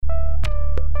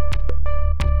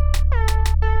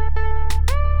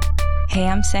Hey,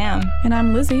 I'm Sam. And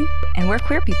I'm Lizzie. And we're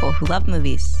queer people who love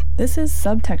movies. This is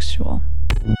Subtextual.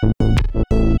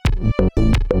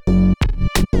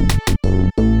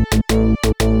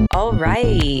 All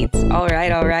right.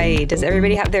 Does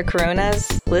everybody have their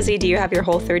Coronas? Lizzie, do you have your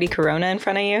whole 30 Corona in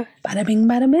front of you? Bada bing,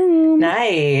 bada boom.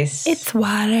 Nice. It's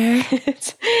water.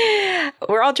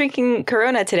 We're all drinking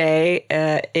Corona today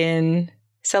in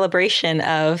celebration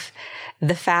of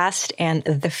the Fast and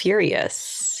the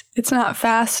Furious. It's not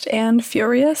Fast and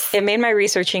Furious. It made my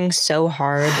researching so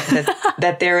hard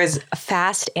that there is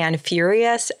Fast and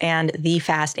Furious and The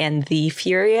Fast and the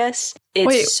Furious.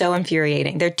 It's so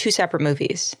infuriating. They're two separate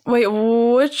movies. Wait,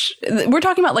 which? We're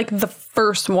talking about like the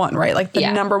first one, right? Like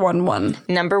the number one.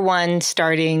 Number one,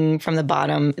 starting from the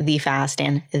bottom, The Fast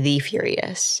and the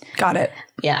Furious. Got it.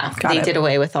 Yeah. They did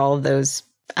away with all of those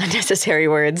unnecessary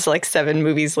words like 7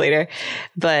 movies later.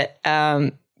 But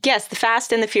yes, The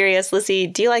Fast and the Furious. Lizzie,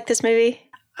 do you like this movie?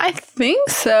 I think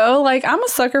so. Like, I'm a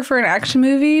sucker for an action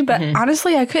movie, but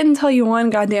honestly, I couldn't tell you one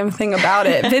goddamn thing about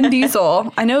it. Vin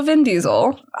Diesel. I know Vin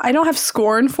Diesel. I don't have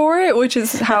scorn for it, which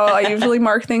is how I usually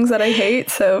mark things that I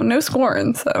hate. So no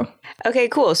scorn. So okay,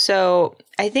 cool. So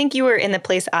I think you were in the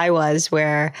place I was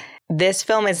where this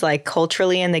film is like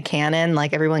culturally in the canon.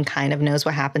 Like everyone kind of knows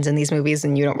what happens in these movies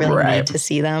and you don't really need to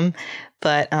see them.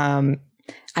 But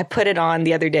I put it on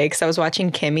the other day because I was watching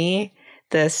Kimmy,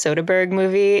 the Soderbergh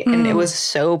movie, and it was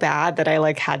so bad that I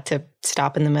like had to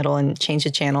stop in the middle and change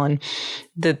the channel. And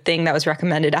the thing that was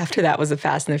recommended after that was The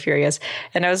Fast and the Furious.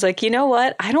 And I was like, you know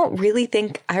what? I don't really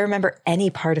think I remember any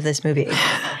part of this movie.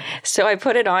 So I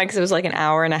put it on because it was like an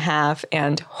hour and a half.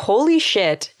 And holy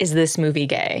shit, is this movie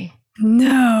gay?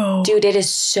 No. Dude, it is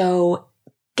so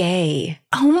gay.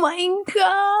 Oh my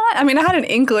God. I mean, I had an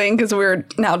inkling because we were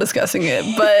now discussing it,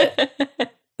 but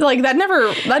like that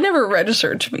never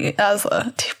registered to me as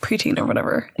a preteen or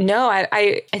whatever. No,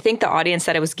 I think the audience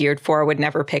that it was geared for would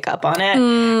never pick up on it.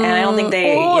 And I don't think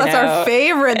they, that's our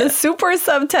favorite, the super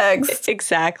subtext.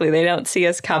 Exactly. They don't see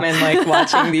us coming like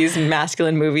watching these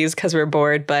masculine movies because we're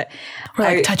bored, but we're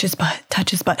like, touch his butt.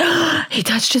 He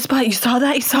touched his butt. You saw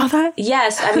that?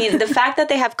 Yes. I mean, the fact that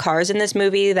they have cars in this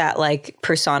movie that like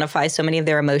personify so many of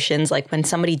their emotions, like when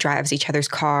somebody drives each other's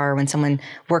car, when someone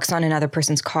works on another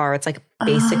person's car, it's like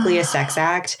basically a sex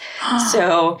act.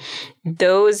 So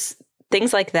those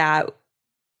things like that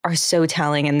are so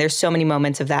telling. And there's so many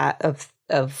moments of that, of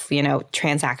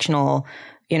transactional,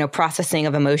 processing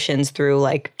of emotions through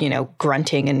like,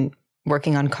 grunting and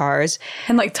working on cars.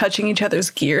 And like touching each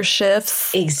other's gear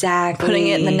shifts. Exactly. Putting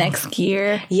it in the next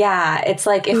gear. Yeah. It's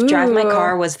like if Drive My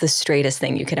Car was the straightest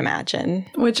thing you could imagine.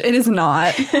 Which it is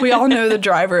not. We all know the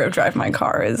driver of Drive My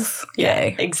Car is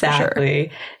gay. Yeah, exactly.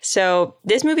 Sure. So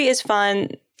this movie is fun.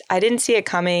 I didn't see it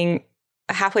coming.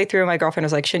 Halfway through, my girlfriend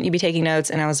was like, shouldn't you be taking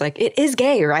notes? And I was like, it is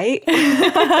gay, right?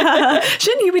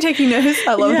 Shouldn't you be taking notes?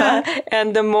 I love that.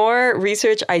 And the more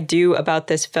research I do about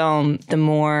this film, the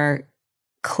more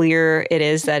clear it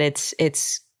is that it's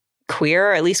queer,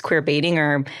 or at least queer baiting,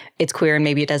 or it's queer and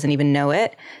maybe it doesn't even know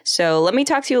it. So let me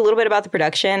talk to you a little bit about the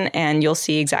production and you'll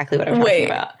see exactly what I'm talking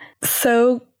about.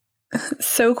 So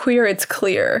queer, it's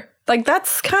clear. Like,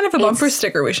 that's kind of a bumper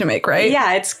sticker we should make, right?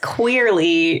 Yeah, it's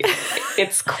clearly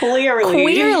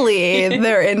clearly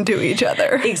they're into each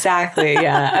other. Exactly,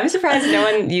 yeah. I'm surprised no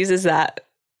one uses that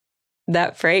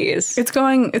phrase. It's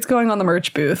going on the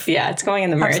merch booth. Yeah, it's going in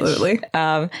the merch. Absolutely.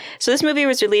 So this movie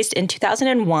was released in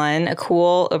 2001, a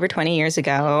cool over 20 years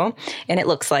ago, and it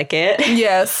looks like it.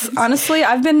 Yes. Honestly,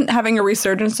 I've been having a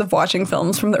resurgence of watching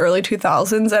films from the early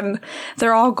 2000s, and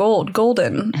they're all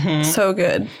golden. Mm-hmm. So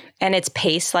good. And it's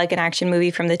paced like an action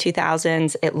movie from the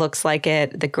 2000s. It looks like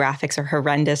it. The graphics are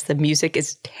horrendous. The music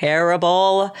is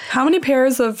terrible. How many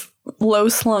pairs of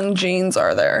low-slung jeans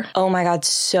are there? Oh my God,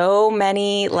 so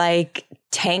many like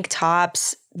tank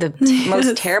tops, the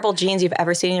most terrible jeans you've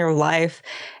ever seen in your life.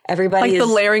 Everybody the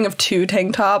layering of 2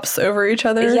 tank tops over each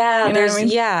other. Yeah, you know what I mean?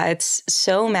 Yeah, it's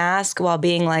so masked while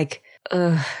being like,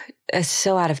 it's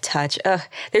so out of touch.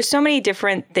 There's so many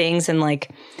different things and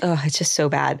it's just so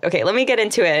bad. Okay, let me get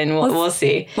into it and we'll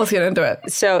see. Let's get into it.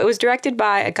 So it was directed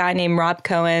by a guy named Rob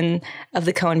Cohen of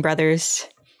the Coen brothers.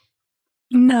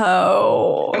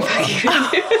 No.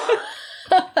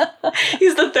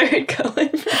 He's the third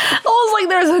Coen. I was like,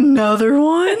 there's another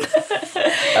one.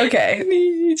 Okay.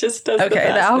 He just does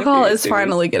the alcohol is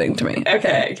finally getting to me.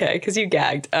 Okay, because you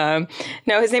gagged.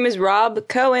 No, his name is Rob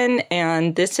Cohen,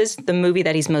 and this is the movie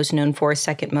that he's most known for,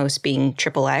 second most being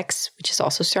Triple X, which is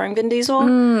also starring Vin Diesel.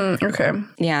 Okay.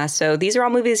 Yeah, so these are all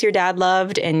movies your dad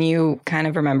loved, and you kind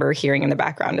of remember hearing in the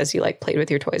background as you played with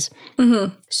your toys.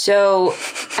 So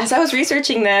as I was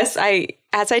researching this,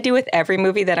 as I do with every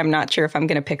movie that I'm not sure if I'm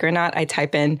going to pick or or not, I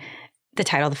type in the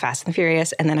title, The Fast and the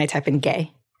Furious, and then I type in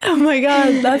gay. Oh my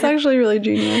God, that's actually really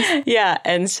genius. Yeah.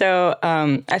 And so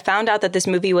I found out that this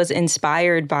movie was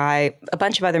inspired by a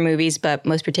bunch of other movies, but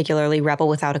most particularly Rebel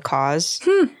Without a Cause,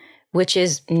 which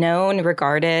is known,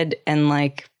 regarded, and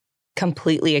like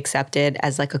completely accepted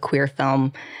as like a queer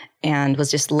film, and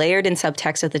was just layered in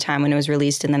subtext at the time when it was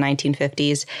released in the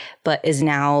 1950s, but is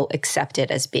now accepted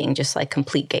as being just like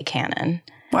complete gay canon.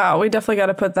 Wow, we definitely got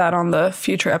to put that on the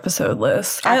future episode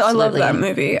list. I love that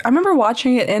movie. I remember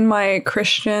watching it in my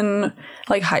Christian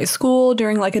like high school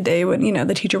during like a day when, you know,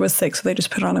 the teacher was sick, so they just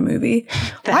put on a movie.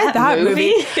 Why that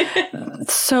movie?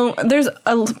 So there's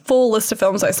a full list of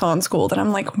films I saw in school that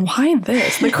I'm like, why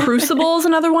this? The Crucible is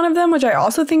another one of them, which I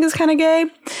also think is kind of gay.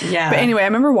 Yeah. But anyway, I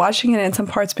remember watching it and some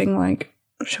parts being like,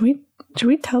 should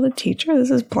we tell the teacher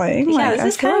this is playing? Yeah, like,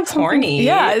 this is kind of horny.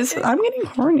 Yeah, I'm getting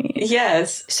horny.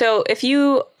 Yes. So if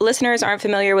you listeners aren't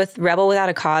familiar with Rebel Without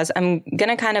a Cause, I'm going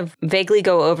to kind of vaguely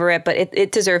go over it, but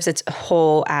it deserves its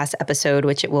whole ass episode,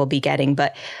 which it will be getting.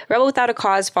 But Rebel Without a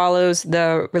Cause follows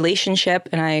the relationship,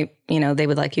 and they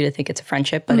would like you to think it's a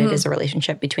friendship, but it is a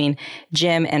relationship between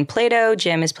Jim and Plato.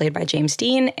 Jim is played by James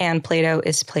Dean, and Plato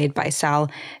is played by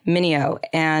Sal Mineo.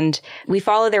 And we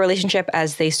follow their relationship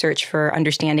as they search for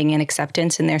understanding and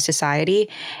acceptance in their society.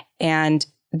 And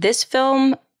this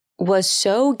film was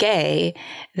so gay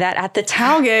that at the time...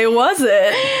 How gay was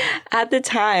it? At the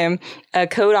time, a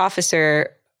code officer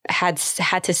had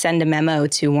to send a memo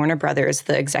to Warner Brothers,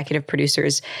 the executive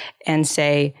producers, and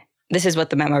say... This is what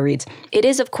the memo reads. It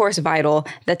is, of course, vital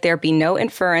that there be no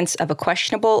inference of a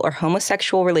questionable or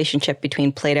homosexual relationship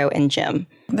between Plato and Jim.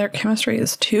 Their chemistry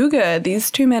is too good. These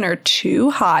two men are too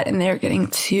hot, and they're getting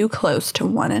too close to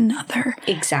one another.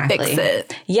 Exactly. Fix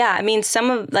it. Yeah, I mean, some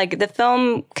of like the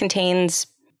film contains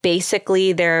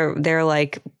basically their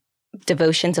like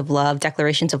devotions of love,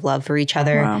 declarations of love for each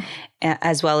other,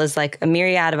 as well as like a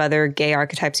myriad of other gay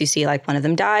archetypes you see. Like one of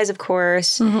them dies, of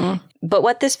course. Mm-hmm. But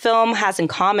what this film has in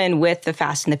common with The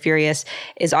Fast and the Furious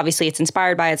is obviously it's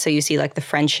inspired by it. So you see like the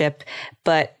friendship,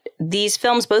 but these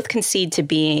films both concede to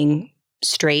being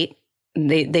straight.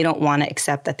 They don't want to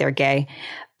accept that they're gay,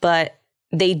 but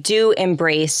they do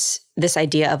embrace this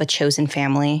idea of a chosen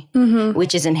family,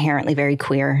 which is inherently very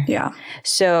queer. Yeah.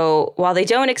 So while they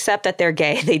don't accept that they're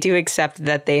gay, they do accept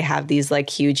that they have these like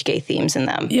huge gay themes in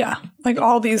them. Yeah. Like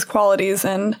all these qualities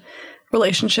and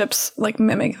relationships like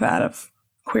mimic that of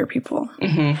queer people.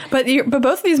 Mm-hmm. But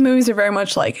both of these movies are very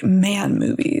much like man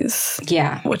movies.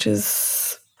 Yeah. Which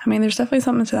is, I mean, there's definitely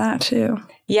something to that too.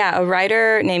 Yeah. A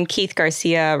writer named Keith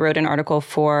Garcia wrote an article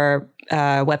for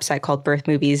a website called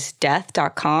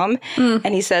birthmoviesdeath.com.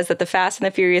 And he says that the Fast and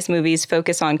the Furious movies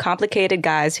focus on complicated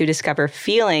guys who discover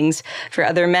feelings for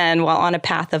other men while on a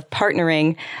path of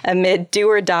partnering amid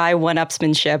do-or-die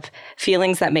one-upsmanship,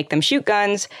 feelings that make them shoot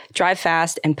guns, drive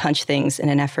fast, and punch things in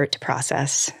an effort to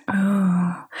process.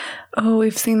 Oh,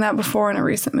 we've seen that before in a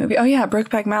recent movie. Oh yeah,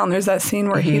 Brokeback Mountain. There's that scene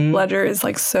where Heath Ledger is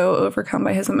like so overcome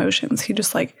by his emotions. He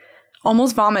just like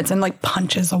almost vomits and like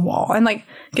punches a wall and like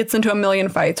gets into a million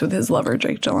fights with his lover,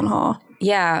 Jake Gyllenhaal.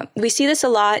 Yeah. We see this a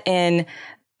lot in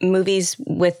movies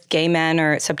with gay men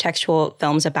or subtextual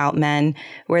films about men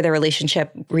where their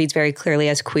relationship reads very clearly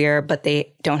as queer, but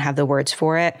they don't have the words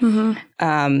for it.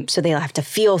 So they'll have to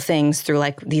feel things through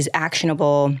like these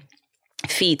actionable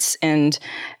feats, and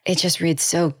it just reads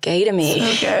so gay to me.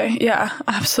 So gay. Yeah,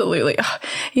 absolutely.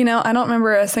 You know, I don't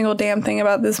remember a single damn thing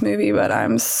about this movie, but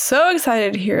I'm so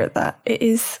excited to hear that it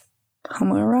is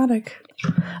homoerotic.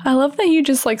 I love that you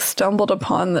just like stumbled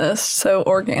upon this so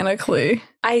organically.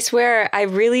 I swear, I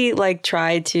really like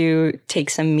tried to take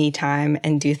some me time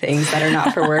and do things that are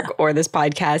not for work or this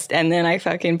podcast. And then I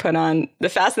fucking put on The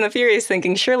Fast and the Furious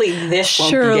thinking, surely this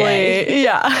won't be gay.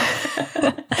 Yeah.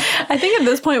 I think at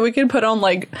this point we could put on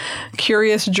like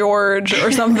Curious George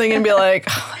or something and be like,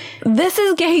 this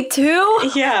is gay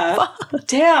too? Yeah.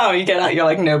 Damn. You get out your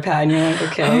like notepad and you're like,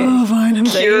 okay. Oh, fine. I'm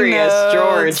Curious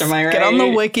George, am I right? Get on the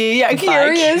wiki. Yeah,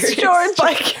 Curious George.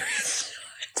 By Curious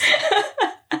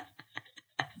George.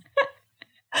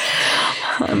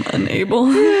 I'm unable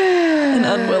and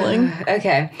unwilling.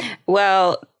 Okay.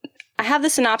 Well, I have the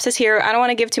synopsis here. I don't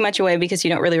want to give too much away because you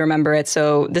don't really remember it.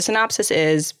 So the synopsis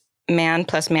is man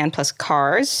plus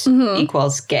cars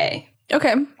equals gay.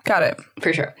 Okay. Got it.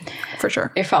 For sure. For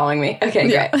sure. You're following me. Okay,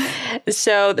 great.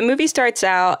 So the movie starts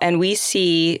out and we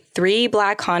see 3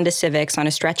 black Honda Civics on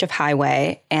a stretch of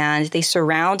highway, and they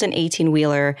surround an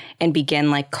 18-wheeler and begin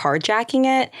like carjacking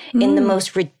it in the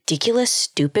most ridiculous,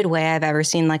 stupid way I've ever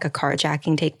seen like a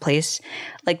carjacking take place.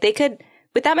 Like they could,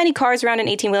 with that many cars around an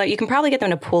 18-wheeler, you can probably get them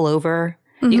to pull over.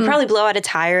 You could probably blow out a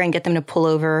tire and get them to pull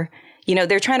over.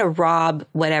 they're trying to rob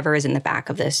whatever is in the back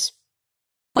of this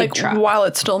like truck. While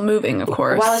it's still moving, of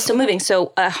course. While it's still moving.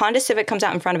 So a Honda Civic comes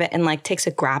out in front of it and like takes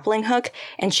a grappling hook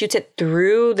and shoots it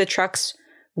through the truck's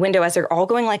window as they're all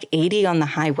going like 80 on the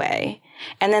highway.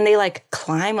 And then they like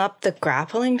climb up the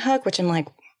grappling hook, which I'm like,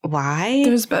 why?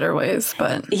 There's better ways,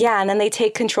 but... Yeah, and then they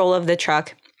take control of the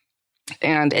truck.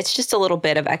 And it's just a little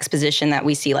bit of exposition that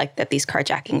we see like that these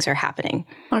carjackings are happening.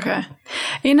 Okay.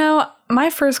 My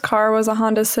first car was a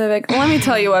Honda Civic. Let me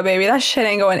tell you what, baby, that shit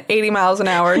ain't going 80 miles an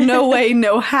hour. No way,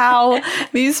 no how.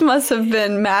 These must have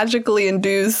been magically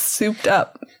induced, souped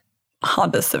up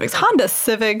Honda Civics. Honda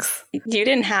Civics. You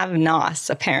didn't have NOS,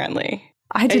 apparently.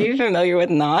 I didn't. Are you familiar with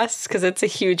NOS? Because it's a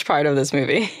huge part of this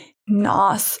movie.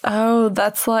 NOS. Oh,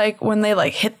 that's like when they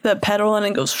like hit the pedal and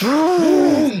it goes.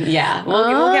 Yeah,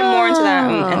 we'll get more into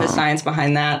that and the science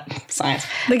behind that. Science.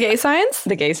 The gay science?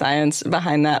 The gay science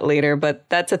behind that later, but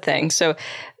that's a thing. So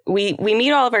we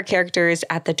meet all of our characters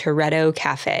at the Toretto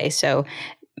Cafe. So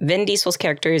Vin Diesel's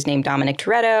character is named Dominic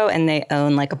Toretto, and they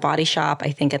own like a body shop,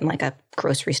 I think in like a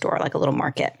grocery store, like a little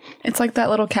market. It's like that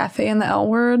little cafe in the L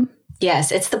Word.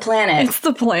 Yes, it's the planet. It's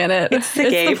the planet. It's the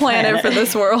gay planet for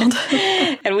this world.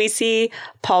 And we see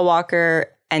Paul Walker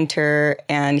enter,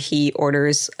 and he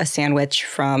orders a sandwich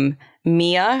from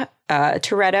Mia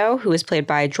Toretto, who is played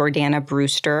by Jordana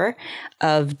Brewster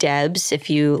of Debs, if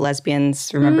you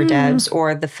lesbians remember Debs,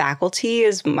 or The Faculty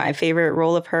is my favorite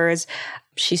role of hers.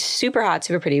 She's super hot,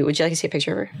 super pretty. Would you like to see a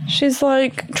picture of her? She's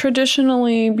like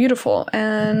traditionally beautiful,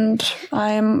 and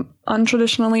I am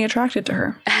untraditionally attracted to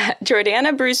her.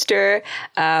 Jordana Brewster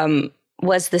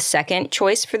was the second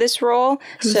choice for this role.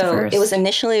 Who's so first? It was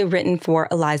initially written for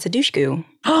Eliza Dushku.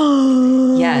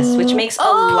 Yes, which makes a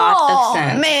lot of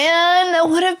sense. Man, that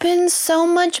would have been so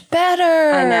much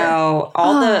better. I know.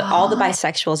 All the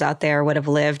bisexuals out there would have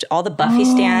lived. All the Buffy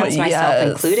stans, myself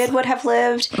included, would have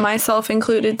lived. Myself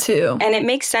included, too. And it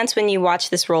makes sense when you watch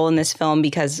this role in this film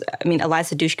because, I mean,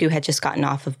 Eliza Dushku had just gotten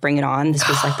off of Bring It On. This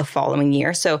was like the following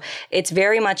year. So it's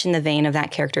very much in the vein of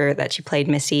that character that she played,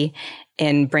 Missy,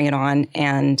 in Bring It On.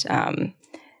 And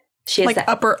she has like that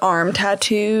upper arm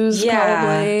tattoos,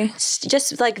 probably.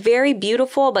 Just like very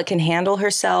beautiful, but can handle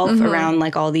herself around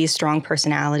like all these strong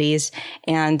personalities.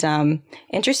 And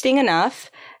interesting enough,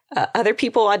 other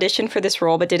people auditioned for this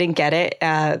role but didn't get it.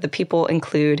 The people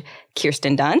include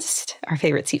Kirsten Dunst, our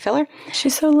favorite seat filler.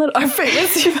 She's so little. Our favorite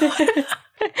seat filler.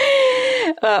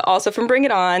 Also from Bring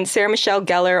It On, Sarah Michelle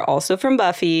Gellar, also from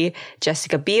Buffy,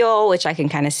 Jessica Biel, which I can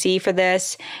kind of see for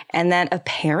this, and then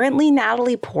apparently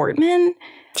Natalie Portman.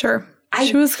 Sure.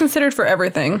 She was considered for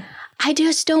everything. I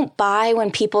just don't buy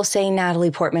when people say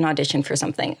Natalie Portman auditioned for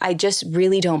something. I just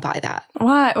really don't buy that.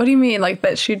 Why? What do you mean? Like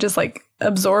that she just like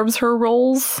absorbs her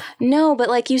roles? No, but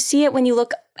like you see it when you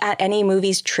look at any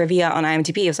movie's trivia on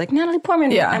IMDb. It was like, Natalie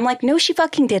Portman. Yeah. I'm like, no, she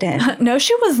fucking didn't. No,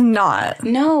 she was not.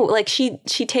 No, like she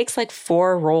takes like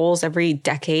 4 roles every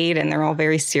decade and they're all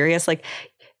very serious. Like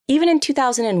even in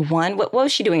 2001, what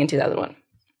was she doing in 2001?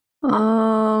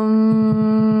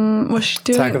 Was she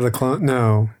doing Attack of the Clone?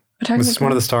 No. Was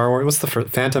one of the Star Wars? What's the first?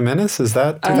 Phantom Menace? Is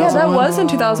that 2001? Yeah, that was in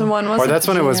 2001, wasn't it? Or that's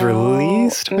when it was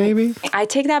released, maybe? I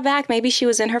take that back. Maybe she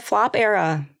was in her flop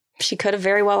era. She could have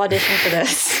very well auditioned for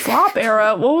this. Flop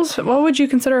era? What would you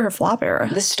consider her flop era?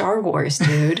 The Star Wars,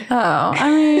 dude. Oh,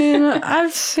 I mean,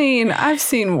 I've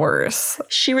seen worse.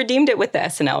 She redeemed it with the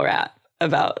SNL rap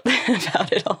about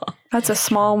it all. That's a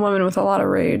small woman with a lot of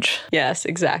rage. Yes,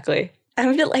 exactly.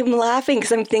 I'm laughing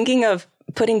because I'm thinking of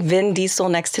putting Vin Diesel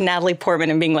next to Natalie Portman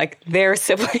and being like, they're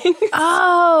siblings.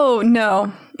 Oh,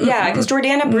 no. Yeah, because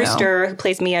Jordana Brewster, who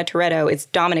plays Mia Toretto, is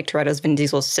Dominic Toretto's Vin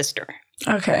Diesel's sister.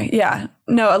 Okay, yeah.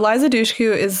 No, Eliza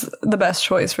Dushku is the best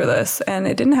choice for this, and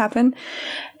it didn't happen.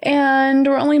 And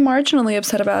we're only marginally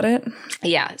upset about it.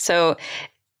 Yeah, so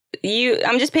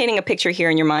I'm just painting a picture here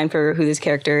in your mind for who this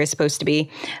character is supposed to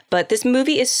be. But this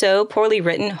movie is so poorly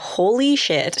written. Holy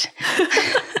shit.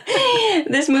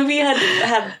 This movie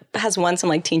has won some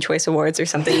like Teen Choice Awards or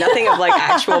something. Nothing of like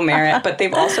actual merit, but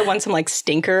they've also won some like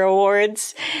stinker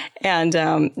awards.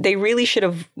 And they really should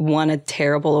have won a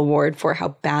terrible award for how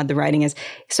bad the writing is.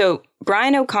 So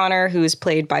Brian O'Connor, who's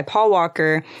played by Paul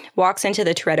Walker, walks into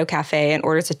the Toretto Cafe and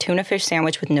orders a tuna fish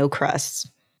sandwich with no crusts.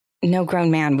 No grown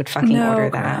man would fucking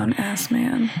order that. No grown ass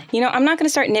man. You know, I'm not going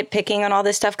to start nitpicking on all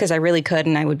this stuff because I really could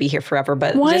and I would be here forever.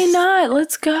 But why not?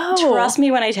 Let's go. Trust me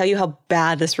when I tell you how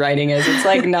bad this writing is. It's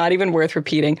like not even worth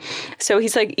repeating. So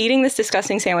he's like eating this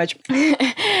disgusting sandwich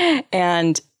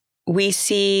and we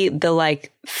see the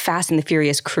like Fast and the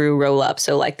Furious crew roll up.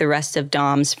 So like the rest of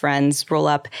Dom's friends roll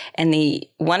up, and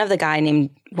one of the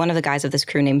guys of this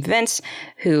crew named Vince,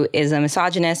 who is a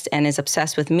misogynist and is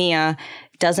obsessed with Mia,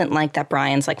 doesn't like that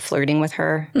Brian's like flirting with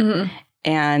her. Mm-hmm.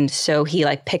 And so he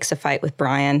like picks a fight with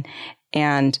Brian.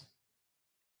 And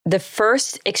the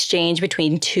first exchange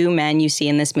between two men you see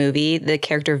in this movie, the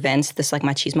character Vince, this like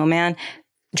machismo man,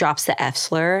 drops the F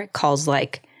slur, calls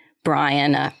like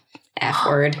Brian a F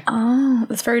word. Oh,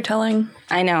 that's very telling.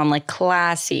 I know. I'm like,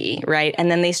 classy, right?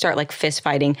 And then they start like fist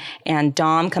fighting, and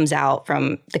Dom comes out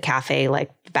from the cafe,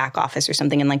 like back office or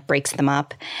something, and like breaks them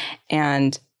up.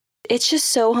 And it's just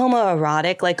so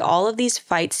homoerotic. Like all of these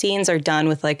fight scenes are done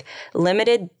with like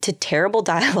limited to terrible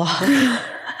dialogue.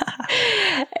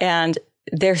 And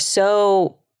they're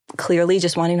so clearly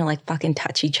just wanting to like fucking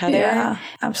touch each other. Yeah,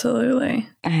 absolutely.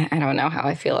 I don't know how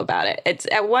I feel about it. It's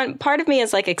at one part of me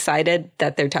is like excited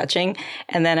that they're touching,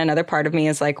 and then another part of me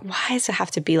is like, why does it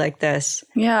have to be like this?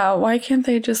 Yeah, why can't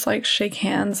they just like shake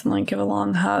hands and like give a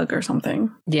long hug or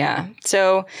something? Yeah.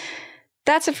 So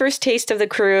that's a first taste of the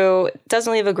crew.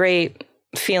 Doesn't leave a great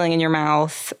feeling in your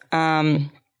mouth.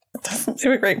 It doesn't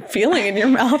leave a great feeling in your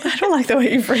mouth. I don't like the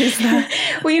way you phrase that.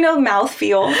 Well, you know,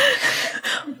 mouthfeel.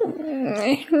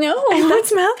 No,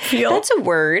 that's mouthfeel. That's a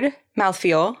word.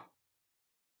 Mouthfeel.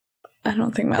 I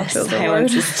don't think mouthfeel is a word.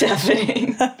 Silence is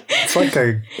deafening. It's like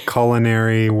a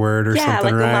culinary word or something,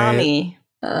 like right? umami.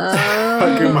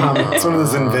 Like umami. It's one of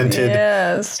those invented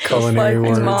culinary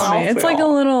words. Umami. It's like a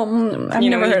little... I've you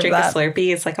know, never when you heard drink a that.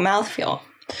 Slurpee, it's like a mouthfeel.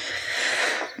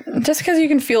 Just because you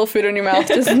can feel food in your mouth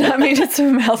does not mean it's a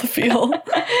mouthfeel.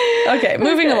 Okay,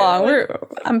 moving along.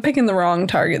 I'm picking the wrong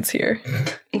targets here.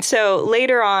 So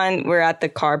later on, we're at the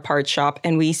car part shop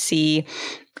and we see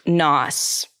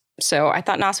NOS. So I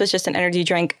thought NOS was just an energy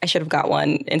drink. I should have got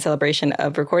one in celebration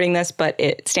of recording this, but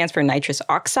it stands for nitrous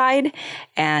oxide.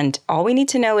 And all we need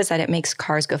to know is that it makes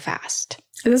cars go fast.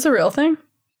 Is this a real thing?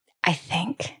 I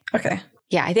think. Okay.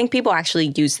 Yeah, I think people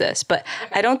actually use this, but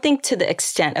I don't think to the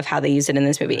extent of how they use it in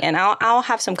this movie. And I'll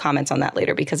have some comments on that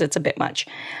later because it's a bit much.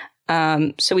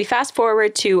 So we fast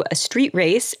forward to a street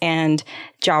race, and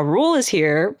Ja Rule is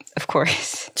here, of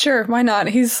course. Sure, why not?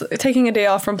 He's taking a day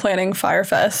off from planning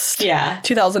Firefest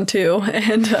 2002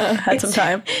 and had some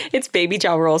time. It's baby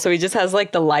Ja Rule, so he just has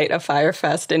like the light of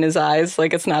Firefest in his eyes,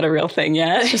 like it's not a real thing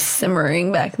yet. It's just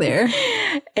simmering back there.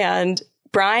 And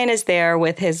Brian is there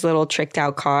with his little tricked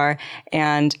out car,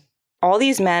 and all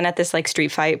these men at this like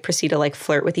street fight proceed to like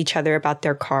flirt with each other about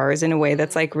their cars in a way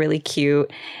that's like really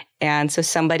cute. And so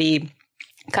somebody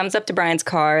comes up to Brian's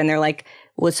car and they're like,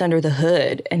 "What's under the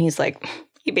hood?" And he's like,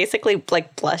 he basically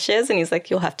like blushes and he's like,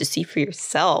 "You'll have to see for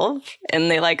yourself." And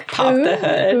they like pop the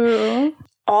hood.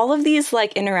 All of these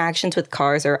like interactions with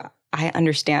cars are, I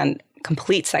understand,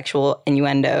 complete sexual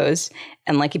innuendos.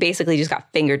 And like he basically just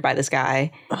got fingered by this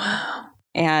guy. Wow.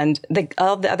 And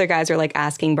all the other guys are like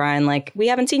asking Brian, like, "We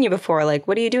haven't seen you before. Like,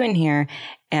 what are you doing here?"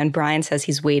 And Brian says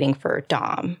he's waiting for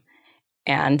Dom.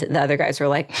 And the other guys are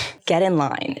like, "Get in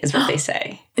line," is what they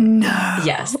say. No.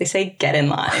 Yes, they say, "Get in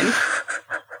line."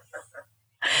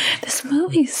 This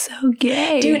movie's so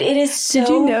gay. Dude, it is so Did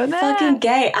you know that? fucking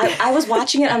gay. I was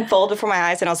watching it unfold before my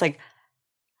eyes and I was like,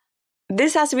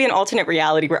 this has to be an alternate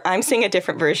reality where I'm seeing a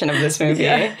different version of this movie.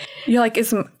 Yeah. You're like,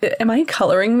 am I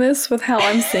coloring this with how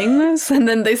I'm seeing this? And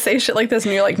then they say shit like this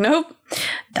and you're like, nope,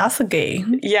 that's a gay.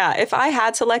 Yeah, if I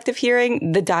had selective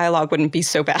hearing, the dialogue wouldn't be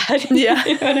so bad. Yeah.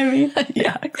 You know what I mean?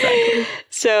 Yeah, exactly.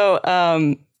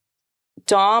 So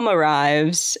Dom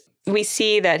arrives. We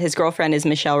see that his girlfriend is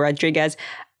Michelle Rodriguez.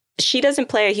 She doesn't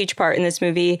play a huge part in this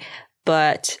movie,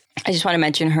 but I just want to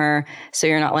mention her so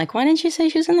you're not like, why didn't you say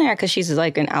she was in there? Because she's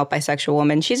like an out bisexual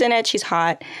woman. She's in it. She's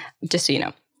hot. Just so you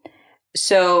know.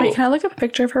 So wait, can I look up a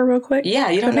picture of her real quick?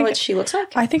 Yeah, you don't know what she looks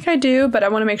like? I think I do, but I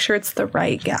want to make sure it's the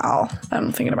right gal that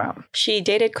I'm thinking about. She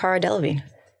dated Cara Delevingne.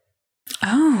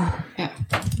 Oh. Yeah.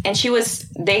 And she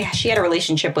had a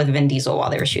relationship with Vin Diesel while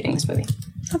they were shooting this movie.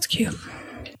 That's cute.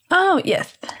 Oh,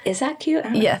 yes. Is that cute?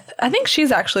 Yes. I think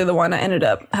she's actually the one I ended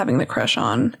up having the crush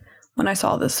on when I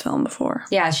saw this film before.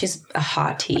 Yeah, she's a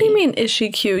hot tea. What do you mean, is she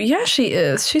cute? Yeah, she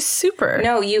is. She's super.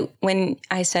 No, when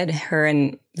I said her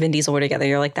and Vin Diesel were together,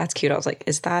 you're like, that's cute. I was like,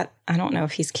 is that? I don't know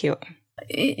if he's cute.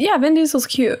 Yeah, Vin Diesel's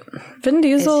cute. Vin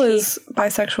Diesel is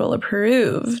bisexual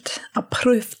approved.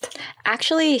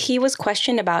 Actually, he was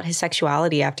questioned about his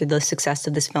sexuality after the success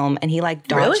of this film, and he like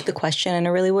dodged the question in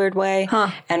a really weird way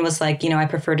and was like, I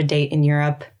prefer to date in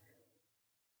Europe.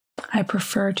 I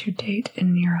prefer to date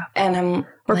in Europe. And I'm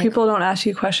where like, people don't ask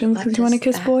you questions because you want to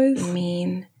kiss boys?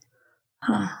 Mean.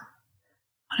 Huh.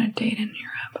 I want to date in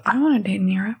Europe. I want to date in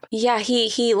Europe. Yeah,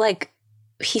 he like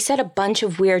he said a bunch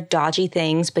of weird, dodgy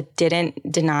things, but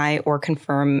didn't deny or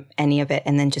confirm any of it,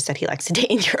 and then just said he likes to date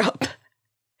in Europe.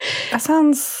 That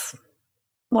sounds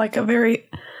like a very,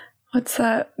 what's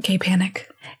that? Gay panic.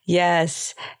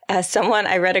 Yes.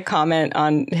 I read a comment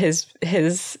on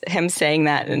him saying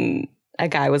that, and a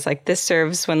guy was like, this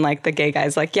serves when like the gay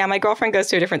guy's like, yeah, my girlfriend goes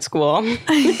to a different school.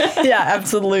 Yeah,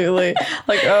 absolutely.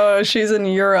 Like, oh, she's in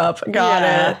Europe.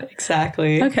 Got it.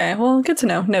 Exactly. Okay, well, good to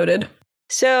know. Noted.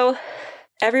 So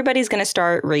everybody's going to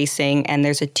start racing, and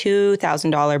there's a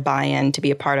 $2,000 buy-in to be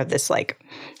a part of this like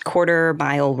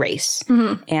quarter-mile race.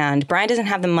 Mm-hmm. And Brian doesn't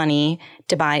have the money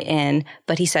to buy in,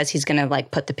 but he says he's going to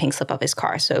like put the pink slip of his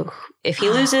car. So if he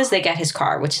loses, they get his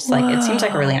car, which is like, it seems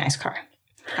like a really nice car.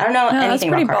 I don't know anything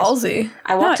about cars. That's pretty ballsy.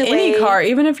 I walked away. Any car,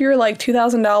 even if your like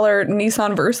 $2,000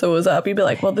 Nissan Versa was up, you'd be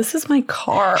like, well, this is my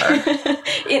car.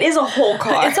 It is a whole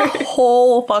car. It's a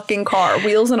whole fucking car,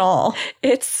 wheels and all.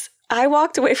 I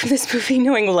walked away from this movie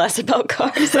knowing less about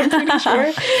cars, I'm pretty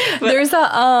sure. There's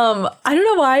I don't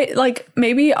know why, like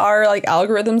maybe our like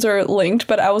algorithms are linked,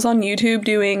 but I was on YouTube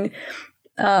doing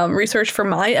research for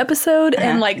my episode,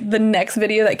 and like the next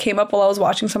video that came up while I was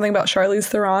watching something about Charlize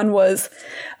Theron was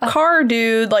a car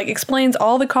dude like explains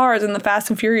all the cars in the Fast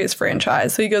and Furious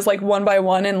franchise. So he goes like one by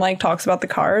one and like talks about the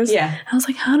cars. Yeah. And I was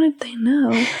like, how did they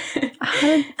know?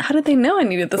 How did they know I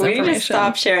needed this information? We need to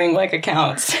stop sharing like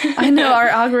accounts. I know, our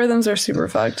algorithms are super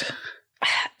fucked.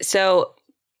 So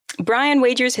Brian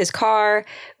wagers his car,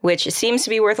 which seems to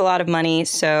be worth a lot of money.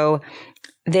 So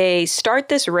they start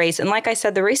this race, and like I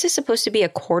said, the race is supposed to be a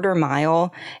quarter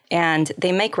mile, and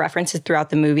they make references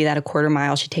throughout the movie that a quarter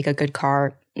mile should take a good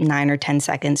car 9 or 10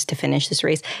 seconds to finish this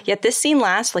race. Yet this scene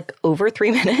lasts like over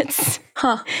 3 minutes.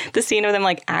 The scene of them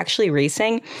like actually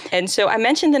racing. And so I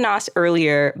mentioned the NOS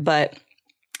earlier, but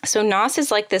so NOS is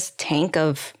like this tank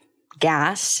of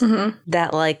gas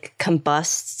that like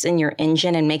combusts in your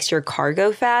engine and makes your car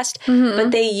go fast.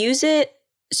 But they use it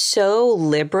so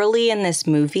liberally in this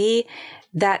movie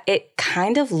that it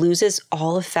kind of loses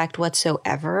all effect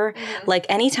whatsoever. Like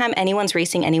anytime anyone's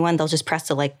racing anyone, they'll just press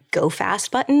the like go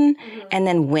fast button and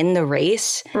then win the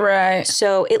race. Right.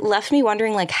 So it left me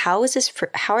wondering like, how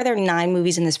are there 9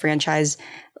 movies in this franchise?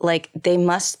 Like they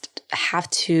must have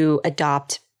to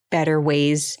adopt better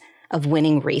ways of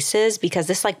winning races, because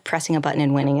this like pressing a button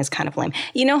and winning is kind of lame.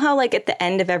 You know how like at the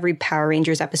end of every Power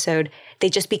Rangers episode, they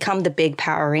just become the big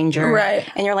Power Ranger. Right.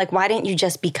 And you're like, why didn't you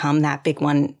just become that big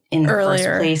one in the first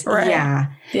place? Right. Yeah.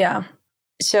 Yeah.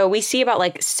 So we see about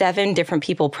like 7 different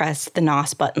people press the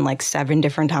NOS button like 7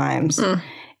 different times.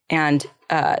 And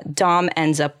Dom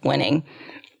ends up winning.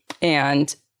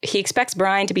 And he expects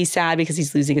Brian to be sad because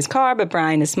he's losing his car, but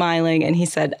Brian is smiling, and he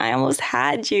said, I almost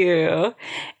had you.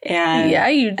 And yeah,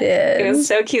 you did. It was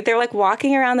so cute. They're like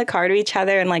walking around the car to each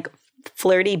other and like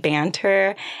flirty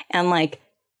banter, and like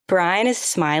Brian is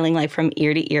smiling like from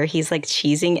ear to ear. He's like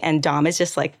cheesing, and Dom is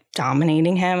just like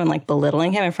dominating him and like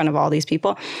belittling him in front of all these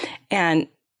people. And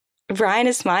Brian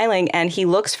is smiling, and he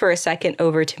looks for a second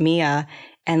over to Mia,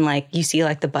 and like you see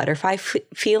like the butterfly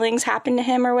feelings happen to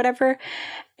him or whatever.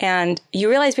 And you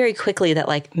realize very quickly that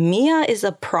like Mia is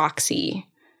a proxy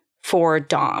for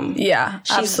Dom. Yeah,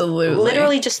 she's absolutely.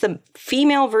 Literally just the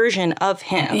female version of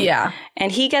him. Yeah.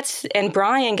 And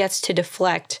Brian gets to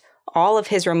deflect all of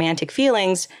his romantic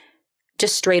feelings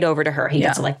just straight over to her. He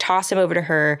gets to like toss him over to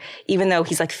her, even though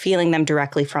he's like feeling them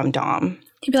directly from Dom.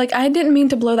 He'd be like, I didn't mean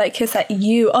to blow that kiss at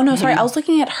you. Oh, no, sorry. I was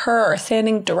looking at her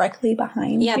standing directly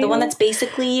behind you. Yeah, the one that's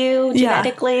basically you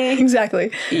genetically. Yeah,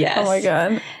 exactly. Yes. Oh, my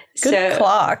God. Good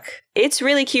clock. It's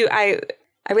really cute. I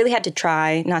really had to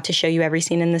try not to show you every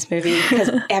scene in this movie because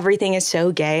everything is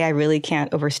so gay. I really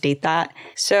can't overstate that.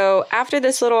 So after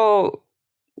this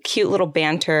cute little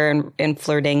banter and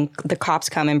flirting, the cops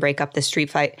come and break up the street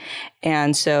fight.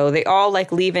 And so they all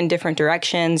like leave in different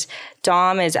directions.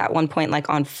 Dom is at one point like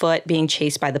on foot being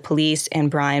chased by the police,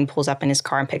 and Brian pulls up in his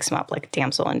car and picks him up like a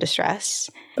damsel in distress.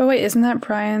 But wait, isn't that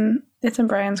Brian? Isn't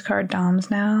Brian's car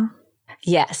Dom's now?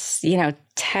 Yes,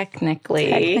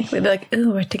 technically. They're like,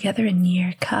 ooh, we're together in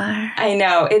your car. I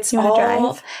know.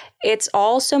 It's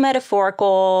all so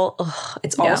metaphorical. Ugh,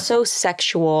 it's also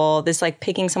sexual. This like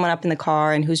picking someone up in the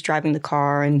car and who's driving the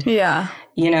car and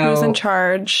who's in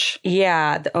charge.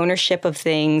 Yeah, the ownership of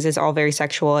things is all very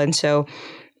sexual. And so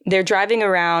they're driving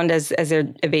around as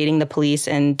they're evading the police,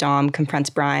 and Dom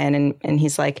confronts Brian, and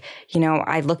he's like,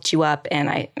 I looked you up and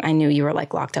I knew you were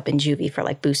like locked up in juvie for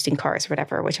like boosting cars or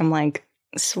whatever, which I'm like,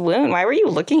 swoon, why were you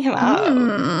looking him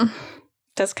up?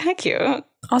 That's kind of cute.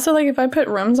 Also, like if I put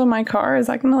rims on my car, is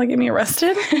that going to like get me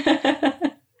arrested?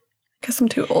 Because I'm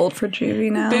too old for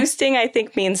juvie now. Boosting, I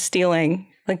think, means stealing,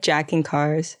 like jacking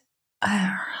cars.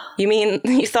 You mean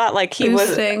you thought like he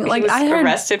was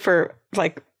arrested for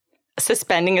like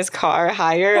suspending his car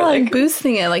higher? Well, like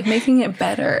boosting it, like making it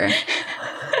better.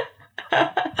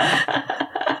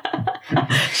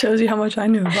 Shows you how much I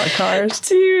knew about cars.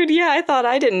 Dude, yeah, I thought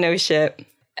I didn't know shit.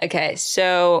 Okay,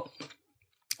 so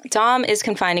Dom is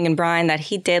confiding in Brian that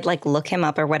he did like look him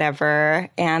up or whatever,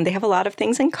 and they have a lot of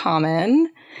things in common.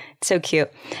 It's so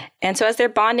cute. And so as they're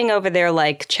bonding over their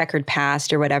like checkered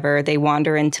past or whatever, they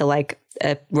wander into like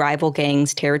a rival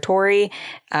gang's territory.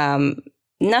 I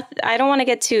don't want to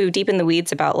get too deep in the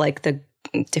weeds about like the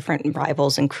different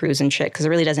rivals and crews and shit because it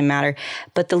really doesn't matter.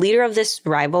 But the leader of this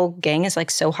rival gang is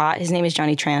like so hot. His name is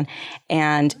Johnny Tran,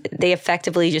 and they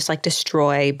effectively just like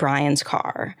destroy Brian's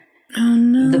car. Oh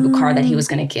no! The car that he was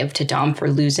going to give to Dom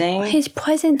for losing. His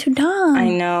present to Dom. I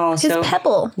know. His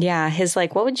pebble. Yeah, his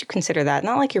like, what would you consider that?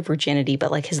 Not like your virginity,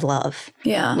 but like his love.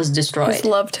 Yeah, was destroyed. His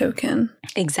love token.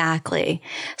 Exactly.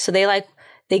 So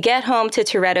they get home to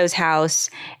Toretto's house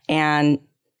and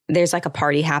there's like a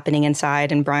party happening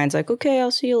inside, and Brian's like, okay, I'll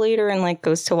see you later, and like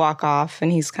goes to walk off, and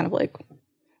he's kind of like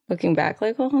looking back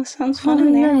like, oh, sounds fun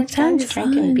in there. Yeah, sounds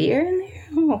drinking beer in there.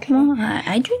 Oh, okay. Well,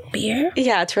 I drink beer.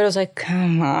 Yeah, Toretto's like,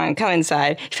 come on, come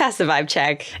inside. He passed the vibe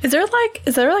check. Is there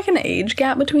like an age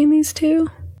gap between these two?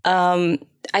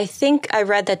 I think I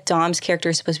read that Dom's character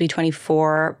is supposed to be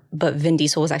 24, but Vin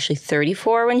Diesel was actually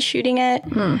 34 when shooting it.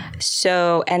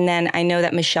 So, and then I know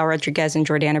that Michelle Rodriguez and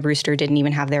Jordana Brewster didn't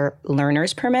even have their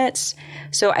learner's permits.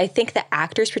 So I think the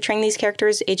actors portraying these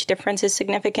characters' age difference is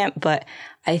significant, but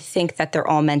I think that they're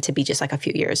all meant to be just like a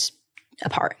few years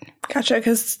apart. Gotcha,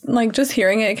 because like just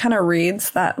hearing it kind of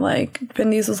reads that like Vin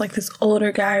Diesel's like this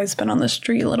older guy who's been on the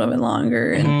street a little bit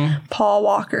longer, and Paul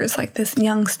Walker's like this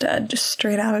young stud just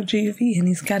straight out of juvie, and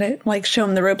he's got it like show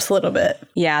him the ropes a little bit.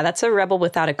 Yeah, that's a rebel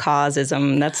without a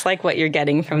cause-ism. That's like what you're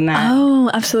getting from that.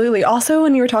 Oh, absolutely. Also,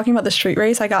 when you were talking about the street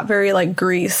race, I got very like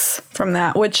Grease from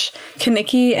that, which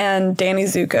Kaneki and Danny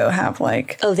Zuko have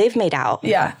like. Oh, they've made out.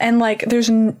 Yeah, and like there's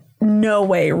no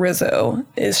way Rizzo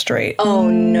is straight. Oh,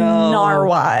 no.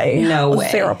 Narwhal. No way.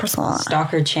 0%.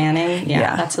 Stalker Channing.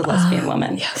 Yeah. That's a lesbian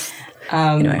woman. Yes.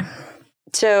 Anyway.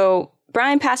 So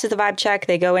Brian passes the vibe check.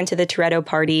 They go into the Toretto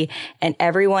party, and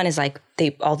everyone is like,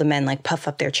 all the men like puff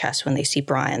up their chests when they see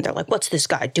Brian. They're like, what's this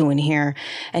guy doing here?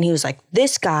 And he was like,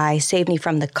 this guy saved me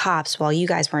from the cops while you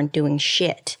guys weren't doing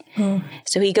shit.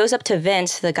 So he goes up to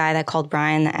Vince, the guy that called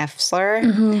Brian the F slur,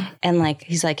 and like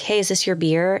he's like, hey, is this your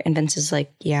beer? And Vince is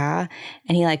like, yeah.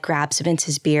 And he like grabs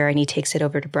Vince's beer and he takes it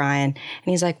over to Brian. And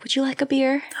he's like, would you like a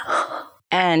beer?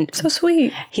 And so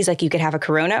sweet. He's like, you could have a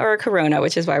Corona or a Corona,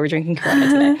 which is why we're drinking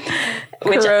Corona today.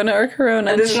 Corona or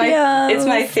Corona. It's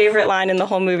my favorite line in the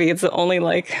whole movie. It's the only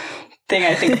like thing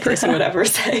I think a person would ever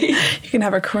say. You can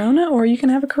have a Corona or you can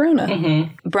have a Corona.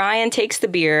 Brian takes the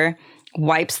beer,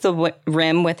 wipes the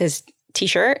rim with his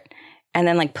t-shirt, and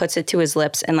then like puts it to his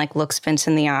lips and like looks Vince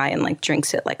in the eye and like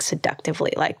drinks it like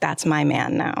seductively. Like, that's my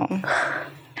man now.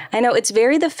 I know, it's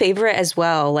very The Favorite as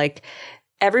well. Like,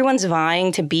 everyone's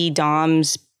vying to be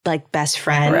Dom's like best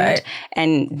friend. Right.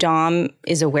 And Dom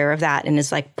is aware of that and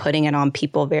is like putting it on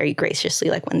people very graciously,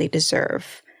 like when they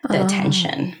deserve the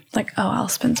attention. Like, oh, I'll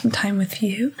spend some time with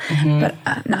you, but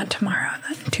not tomorrow.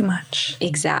 Not too much.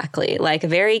 Exactly. Like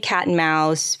very cat and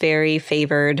mouse, very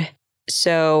favored.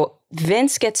 So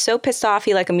Vince gets so pissed off,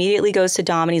 he like immediately goes to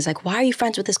Dom and he's like, why are you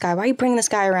friends with this guy? Why are you bringing this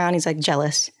guy around? He's like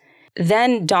jealous.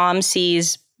 Then Dom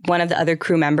sees one of the other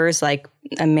crew members, like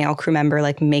a male crew member,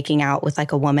 like making out with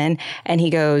like a woman. And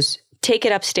he goes, take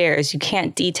it upstairs. You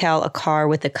can't detail a car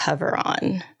with a cover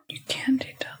on. You can't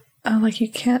detail. Oh, like you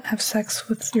can't have sex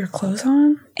with your clothes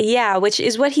on? Yeah, which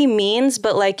is what he means.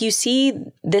 But like you see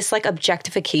this like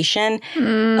objectification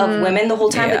of women the whole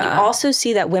time. But you also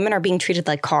see that women are being treated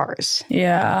like cars.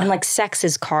 Yeah. And like sex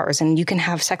is cars and you can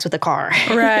have sex with a car.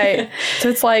 Right. So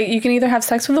it's like you can either have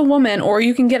sex with a woman or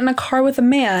you can get in a car with a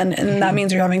man and that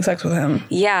means you're having sex with him.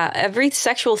 Yeah. Every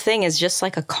sexual thing is just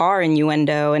like a car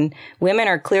innuendo, and women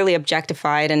are clearly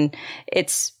objectified, and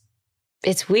it's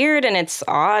weird and it's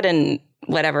odd and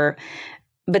whatever.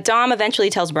 But Dom eventually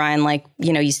tells Brian, like,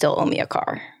 you know, you still owe me a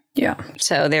car. Yeah.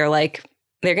 So they're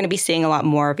going to be seeing a lot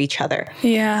more of each other.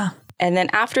 Yeah. And then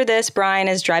after this, Brian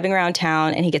is driving around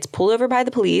town and he gets pulled over by the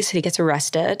police. He gets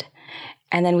arrested.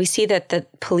 And then we see that the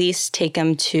police take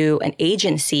him to an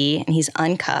agency and he's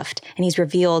uncuffed and he's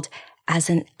revealed as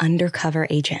an undercover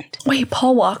agent. Wait,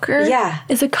 Paul Walker? Yeah.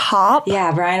 Is a cop?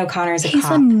 Yeah, Brian O'Connor is a cop. He's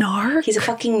a narc? He's a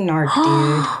fucking narc,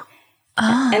 dude.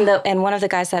 And one of the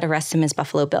guys that arrests him is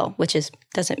Buffalo Bill, which is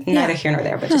neither here nor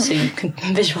there, but just so you can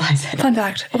visualize it. Fun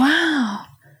fact. Wow.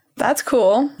 That's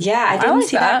cool. Yeah, I didn't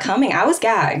see that coming. I was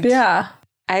gagged. Yeah.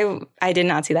 I did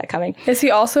not see that coming. Is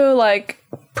he also like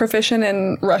proficient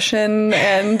in Russian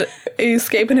and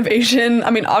escape and evasion?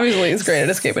 I mean, obviously he's great at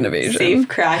escape and evasion. Safe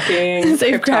cracking,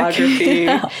 cryptography.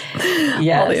 Yeah.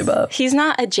 Yes. All the above. He's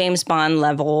not a James Bond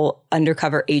level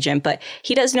undercover agent, but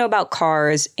he does know about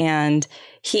cars, and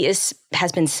he has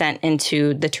been sent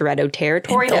into the Toretto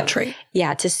territory. Infiltrate.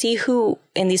 To see who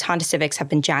in these Honda Civics have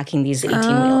been jacking these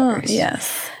 18-wheelers.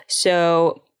 Yes.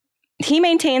 So he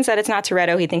maintains that it's not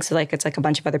Toretto. He thinks it's like a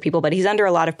bunch of other people, but he's under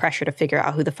a lot of pressure to figure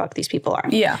out who the fuck these people are.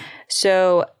 Yeah.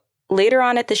 So later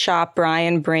on at the shop,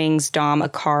 Brian brings Dom a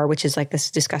car, which is like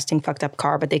this disgusting fucked up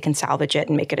car, but they can salvage it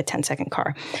and make it a 10-second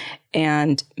car.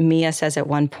 And Mia says at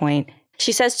one point,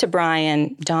 she says to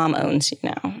Brian, Dom owns you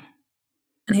now.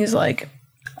 And he's like,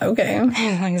 okay.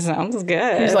 Like, sounds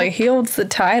good. He's like, he holds the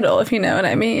title, if you know what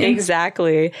I mean.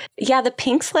 Exactly. Yeah, the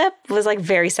pink slip was like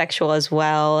very sexual as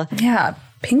well. Yeah.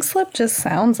 Pink slip just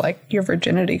sounds like your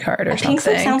virginity card or something. Pink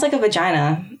slip sounds like a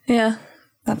vagina. Yeah,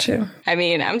 not true. I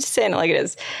mean, I'm just saying it like it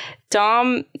is.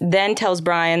 Dom then tells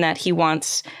Brian that he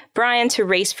wants Brian to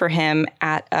race for him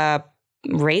at a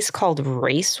race called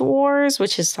Race Wars,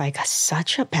 which is like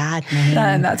such a bad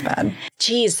name. That's bad.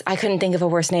 Jeez, I couldn't think of a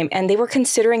worse name. And they were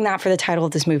considering that for the title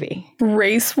of this movie.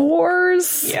 Race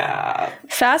Wars? Yeah.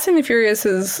 Fast and the Furious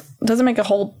doesn't make a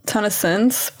whole ton of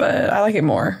sense, but I like it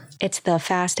more. It's the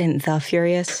Fast and the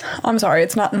Furious. I'm sorry,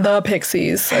 it's not the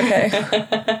Pixies, okay?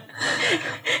 The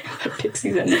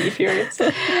Pixies and the Furious.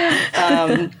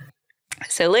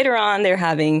 So later on, they're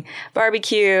having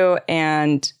barbecue,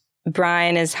 and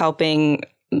Brian is helping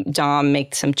Dom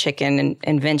make some chicken,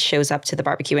 and Vince shows up to the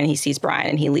barbecue, and he sees Brian,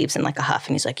 and he leaves in like a huff,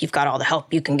 and he's like, you've got all the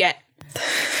help you can get.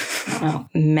 Oh,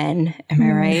 men, am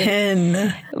I right?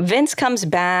 Men. Vince comes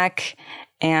back,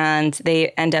 and they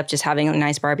end up just having a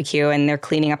nice barbecue, and they're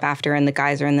cleaning up after, and the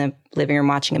guys are in the living room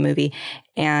watching a movie,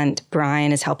 and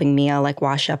Brian is helping Mia like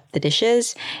wash up the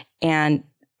dishes. And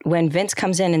when Vince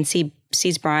comes in and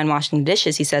sees Brian washing the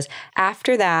dishes, he says,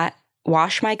 after that,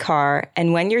 wash my car,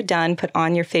 and when you're done, put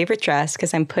on your favorite dress,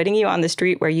 because I'm putting you on the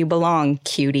street where you belong,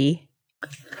 cutie.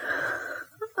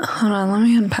 Hold on, let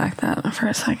me unpack that for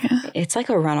a second. It's like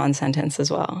a run-on sentence as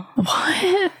well.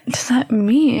 What does that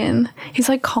mean? He's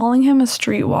like calling him a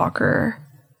streetwalker,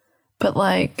 but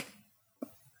like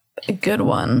a good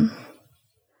one.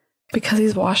 Because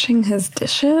he's washing his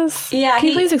dishes? Yeah. Can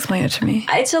you please explain it to me?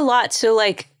 It's a lot. So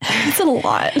like... It's a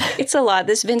lot. It's a lot.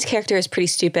 This Vince character is pretty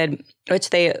stupid, which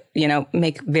they,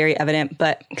 make very evident,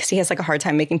 but because he has like a hard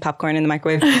time making popcorn in the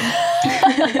microwave.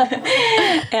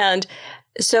 And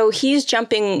so he's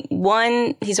jumping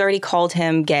he's already called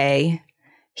him gay.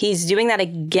 He's doing that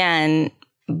again,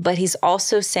 but he's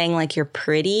also saying like, you're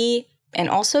pretty, and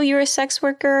also you're a sex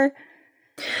worker.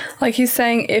 Like he's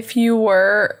saying, if you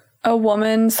were a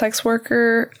woman sex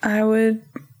worker, I would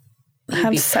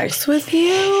have sex with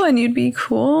you and you'd be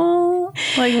cool.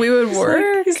 Like we would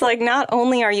work. He's like, not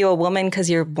only are you a woman because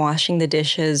you're washing the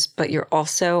dishes, but you're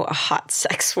also a hot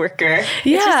sex worker.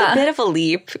 Yeah. It's just a bit of a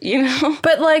leap,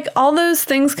 But like all those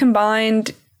things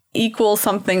combined equal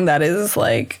something that is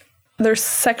like they're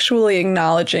sexually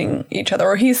acknowledging each other,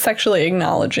 or he's sexually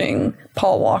acknowledging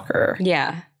Paul Walker.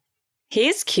 Yeah.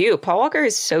 He's cute. Paul Walker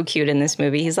is so cute in this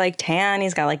movie. He's like tan.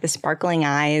 He's got like the sparkling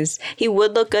eyes. He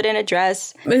would look good in a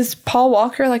dress. Is Paul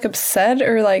Walker like upset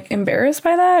or like embarrassed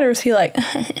by that? Or is he like...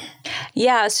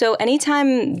 Yeah. So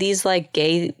anytime these like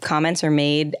gay comments are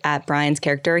made at Brian's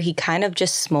character, he kind of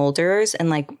just smolders and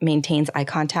like maintains eye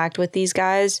contact with these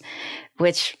guys,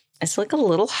 which is like a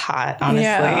little hot,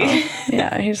 honestly.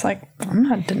 Yeah. He's like, I'm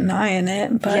not denying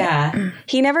it. But yeah.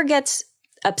 He never gets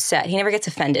upset. He never gets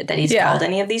offended that he's called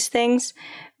any of these things,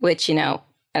 which, I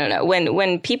don't know.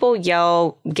 When people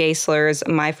yell gay slurs,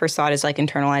 my first thought is like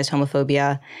internalized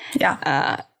homophobia.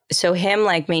 Yeah. So him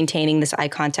like maintaining this eye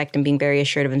contact and being very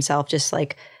assured of himself just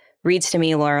like reads to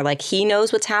me where like he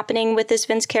knows what's happening with this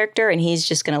Vince character and he's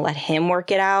just going to let him work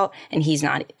it out, and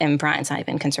Brian's not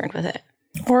even concerned with it.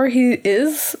 Or he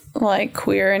is like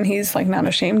queer and he's like not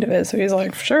ashamed of it. So he's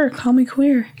like, sure, call me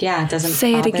queer. Yeah, it doesn't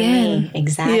say it again. Me.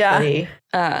 Exactly.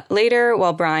 Yeah. Later,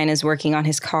 while Brian is working on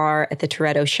his car at the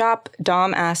Toretto shop,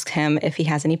 Dom asks him if he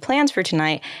has any plans for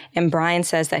tonight. And Brian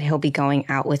says that he'll be going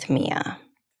out with Mia.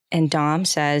 And Dom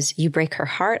says, you break her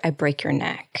heart, I break your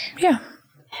neck. Yeah.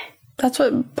 That's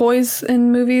what boys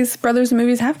in movies, brothers in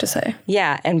movies have to say.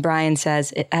 Yeah, and Brian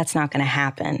says, that's not going to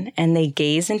happen. And they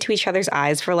gaze into each other's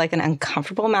eyes for like an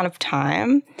uncomfortable amount of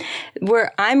time,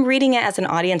 where I'm reading it as an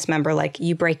audience member, like,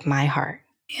 you break my heart.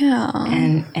 Yeah.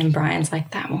 And Brian's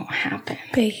like, that won't happen.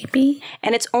 Baby.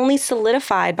 And it's only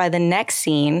solidified by the next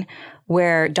scene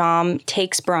where Dom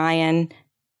takes Brian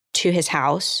to his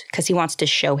house because he wants to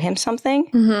show him something.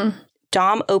 Mm-hmm.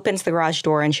 Dom opens the garage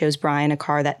door and shows Brian a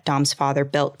car that Dom's father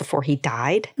built before he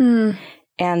died.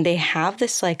 And they have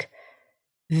this like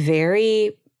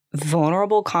very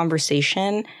vulnerable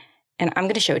conversation. And I'm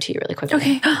going to show it to you really quickly.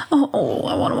 Okay. Oh,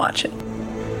 I want to watch it.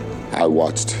 I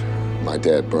watched my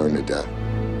dad burn to death.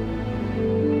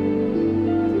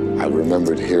 I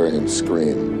remembered hearing him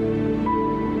scream.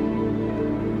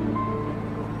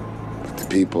 But the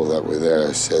people that were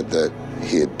there said that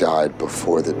he had died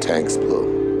before the tanks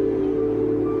blew.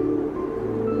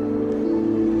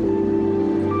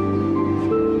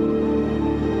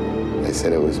 They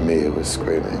said it was me who was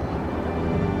screaming.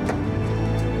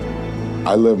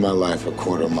 I live my life a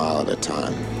quarter mile at a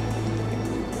time.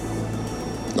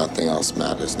 Nothing else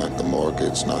matters, not the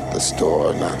mortgage, not the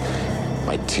store, not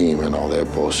my team and all their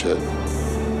bullshit.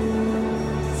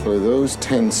 For those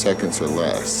 10 seconds or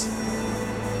less,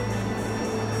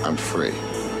 I'm free.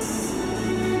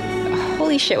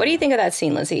 Holy shit. What do you think of that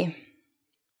scene, Lizzie?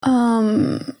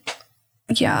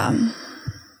 Yeah.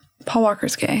 Paul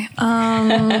Walker's gay.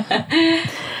 I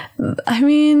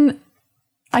mean,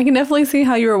 I can definitely see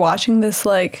how you were watching this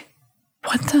like,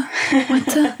 what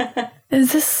the,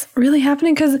 is this really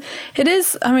happening? Because it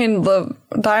is, I mean, the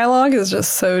dialogue is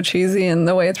just so cheesy and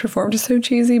the way it's performed is so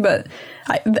cheesy, but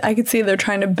I could see they're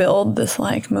trying to build this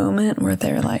like moment where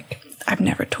they're like, I've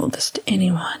never told this to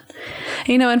anyone.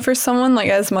 You know, and for someone like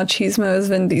as machismo as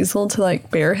Vin Diesel to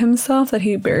like bare himself, that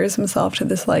he bares himself to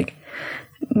this like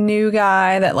new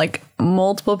guy that like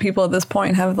multiple people at this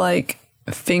point have like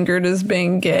fingered as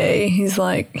being gay. He's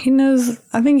like,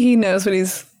 I think he knows what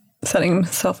he's setting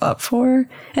himself up for.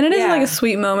 And it is like a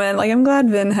sweet moment. Like I'm glad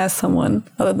Vin has someone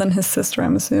other than his sister,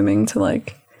 I'm assuming, to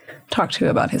like talk to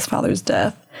about his father's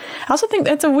death. I also think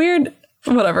that's a weird,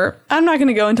 whatever. I'm not going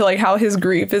to go into like how his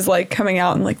grief is like coming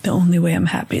out and like the only way I'm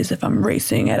happy is if I'm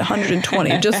racing at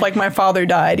 120, just like my father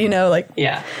died, you know, like,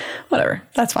 whatever.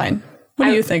 That's fine. What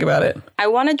do you think about it? I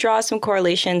want to draw some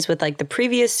correlations with like the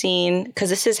previous scene, because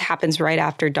this happens right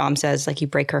after Dom says like, you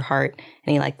break her heart,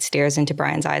 and he like stares into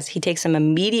Brian's eyes. He takes him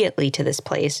immediately to this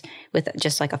place with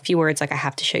just like a few words, like, I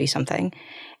have to show you something.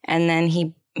 And then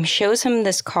he shows him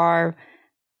this car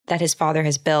that his father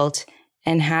has built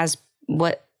and has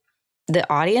what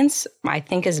the audience, I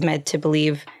think, is meant to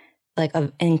believe like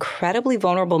an incredibly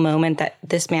vulnerable moment that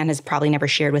this man has probably never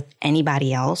shared with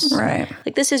anybody else. Right.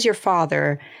 Like, this is your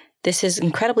father. This is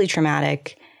incredibly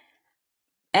traumatic.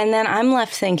 And then I'm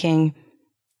left thinking,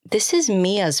 this is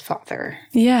Mia's father.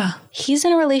 Yeah. He's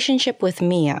in a relationship with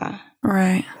Mia.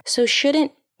 Right. So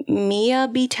shouldn't Mia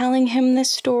be telling him this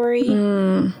story?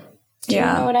 Do you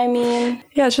know what I mean?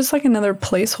 Yeah, it's just like another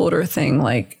placeholder thing.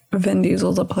 Like Vin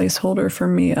Diesel's a placeholder for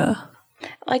Mia.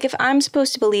 Like if I'm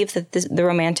supposed to believe that the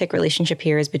romantic relationship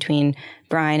here is between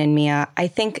Brian and Mia, I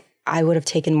think I would have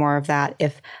taken more of that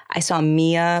if I saw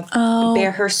Mia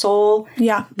bare her soul.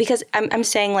 Yeah. Because I'm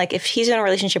saying, like, if he's in a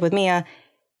relationship with Mia,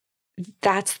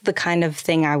 that's the kind of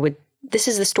thing this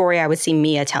is the story I would see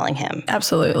Mia telling him.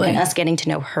 Absolutely. And us getting to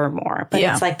know her more. But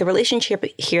it's like the relationship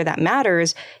here that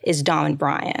matters is Dom and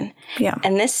Brian. Yeah.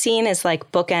 And this scene is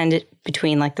like bookended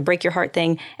between like the break your heart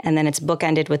thing, and then it's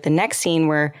bookended with the next scene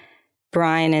where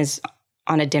Brian is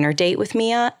on a dinner date with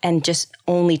Mia and just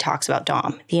only talks about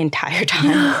Dom the entire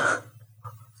time.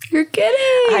 You're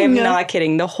kidding. I am not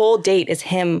kidding. The whole date is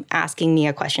him asking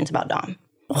Mia questions about Dom.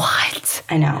 What?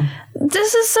 I know.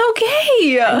 This is so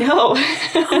gay. I know.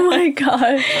 Oh my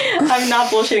God. I'm not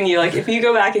bullshitting you. Like, if you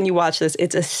go back and you watch this,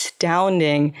 it's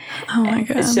astounding. Oh my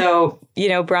God. So, you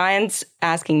know, Brian's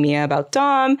asking Mia about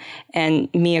Dom, and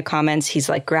Mia comments, he's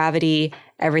like gravity.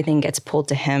 Everything gets pulled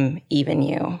to him, even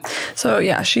you. So,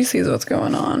 yeah, she sees what's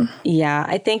going on. Yeah,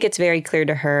 I think it's very clear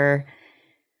to her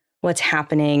what's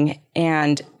happening.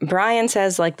 And Brian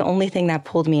says, like, the only thing that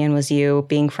pulled me in was you.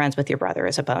 Being friends with your brother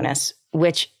is a bonus,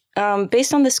 which,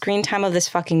 based on the screen time of this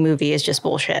fucking movie, is just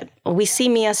bullshit. We see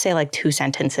Mia say, like, 2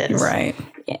 sentences. Right.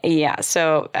 Yeah,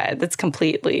 so that's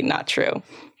completely not true.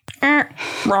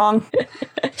 Wrong.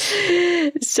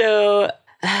 So...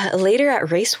 later at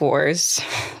Race Wars,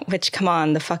 which, come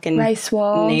on, the fucking Race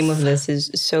Wars name of this is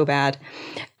so bad.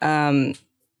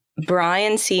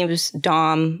 Brian sees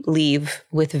Dom leave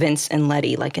with Vince and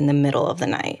Letty, like in the middle of the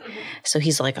night. So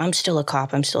he's like, I'm still a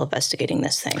cop. I'm still investigating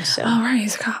this thing. So, oh, right.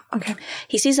 He's a cop. Okay.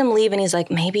 He sees him leave and he's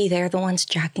like, maybe they're the ones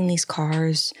jacking these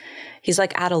cars. He's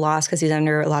like at a loss because he's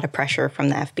under a lot of pressure from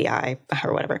the FBI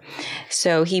or whatever.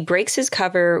 So he breaks his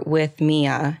cover with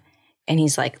Mia and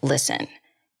he's like, listen,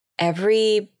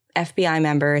 every FBI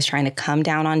member is trying to come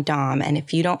down on Dom, and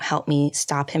if you don't help me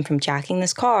stop him from jacking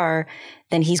this car,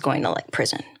 then he's going to, like,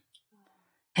 prison.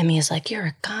 And Mia's like, you're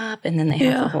a cop. And then they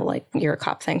have the whole, like, you're a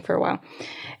cop thing for a while.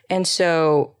 And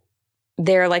so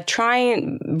they're like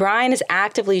Brian is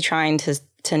actively trying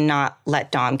to not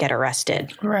let Dom get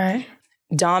arrested. Right.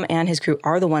 Dom and his crew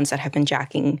are the ones that have been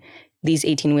jacking these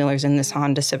 18-wheelers in this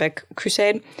Honda Civic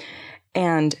crusade.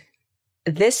 And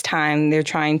this time they're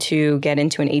trying to get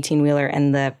into an 18-wheeler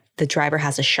and the driver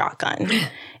has a shotgun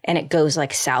and it goes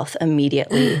like south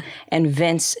immediately. And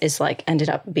Vince is like ended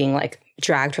up being like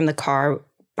dragged from the car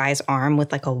by his arm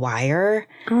with like a wire.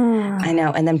 I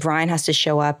know. And then Brian has to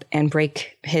show up and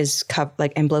break his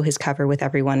and blow his cover with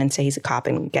everyone and say he's a cop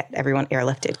and get everyone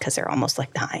airlifted because they're almost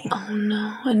like dying. Oh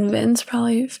no. And Vince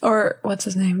probably, or what's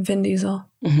his name? Vin Diesel.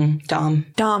 Dom.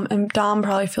 And Dom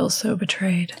probably feels so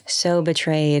betrayed. So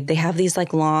betrayed. They have these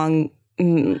like long,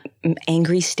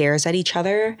 angry stares at each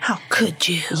other. How could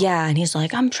you? Yeah. And he's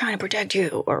like, I'm trying to protect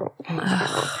you. Or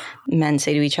men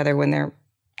say to each other when they're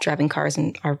driving cars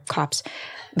and are cops.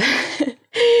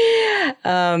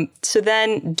 So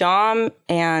then Dom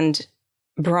and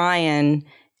Brian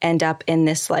end up in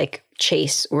this like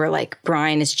chase where like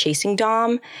Brian is chasing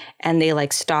Dom and they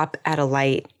like stop at a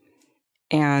light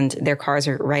and their cars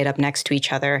are right up next to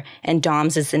each other. And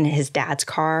Dom's is in his dad's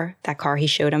car, that car he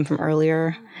showed him from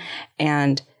earlier.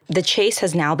 And the chase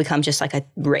has now become just like a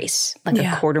race, like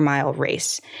a quarter-mile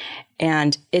race.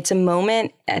 And it's a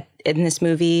moment in this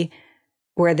movie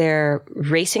where they're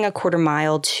racing a quarter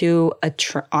mile to a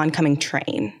oncoming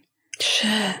train.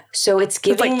 Shit. So it's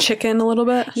giving... It's like Chicken a little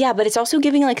bit? Yeah, but it's also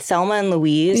giving like Thelma and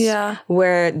Louise. Yeah.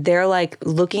 Where they're like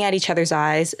looking at each other's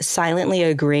eyes, silently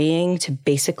agreeing to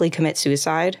basically commit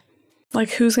suicide. Like,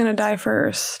 who's going to die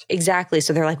first? Exactly.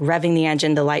 So they're like revving the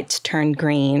engine, the lights turn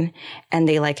green, and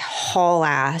they like haul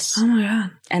ass. Oh my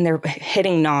God. And they're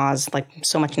hitting NOS, like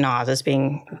so much NOS as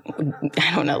being,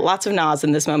 I don't know, lots of NOS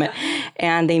in this moment.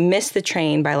 And they miss the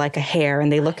train by like a hair,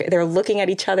 and they're looking at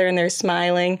each other and they're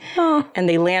smiling. Oh. And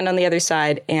they land on the other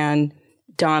side, and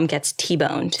Dom gets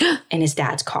T-boned in his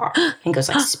dad's car and goes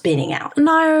like spinning out.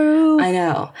 No. I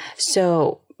know.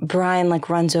 So Brian like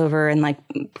runs over and like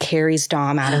carries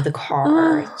Dom out of the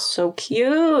car. So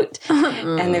cute.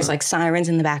 And there's like sirens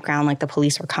in the background, like the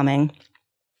police are coming.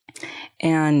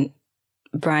 And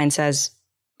Brian says,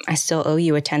 I still owe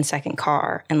you a 10-second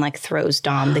car, and like throws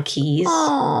Dom the keys.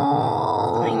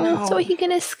 Oh, I know. So he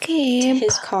can escape. To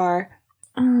his car.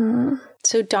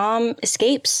 So Dom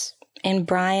escapes in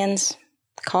Brian's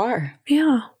car.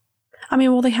 Yeah. I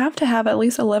mean, well, they have to have at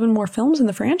least 11 more films in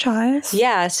the franchise.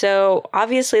 Yeah, so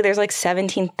obviously there's like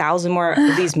 17,000 more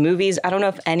of these movies. I don't know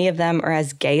if any of them are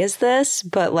as gay as this,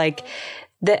 but like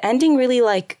the ending really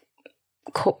like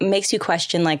makes you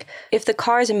question, like, if the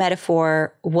car is a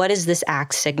metaphor, what does this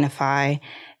act signify?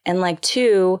 And like,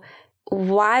 two,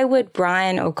 why would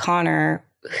Brian O'Connor,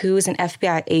 who's an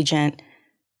FBI agent,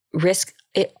 risk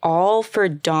it all for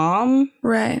Dom?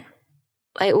 Right.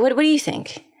 Like, what do you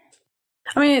think?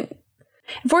 I mean,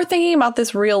 if we're thinking about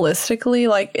this realistically,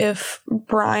 like if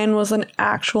Brian was an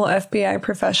actual FBI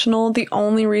professional, the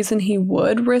only reason he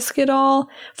would risk it all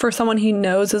for someone he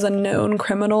knows is a known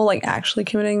criminal, like actually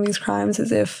committing these crimes,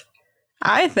 is if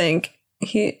I think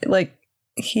he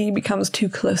becomes too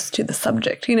close to the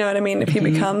subject. You know what I mean? If he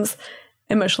becomes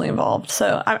emotionally involved.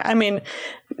 So, I mean,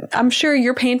 I'm sure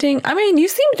you're painting, I mean, you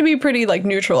seem to be pretty like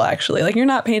neutral, actually. Like, you're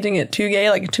not painting it too gay.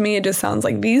 Like, to me, it just sounds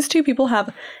like these two people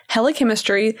have hella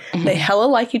chemistry. They hella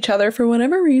like each other for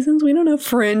whatever reasons. We don't know,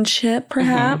 friendship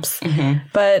perhaps.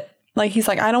 But like, he's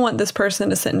like, I don't want this person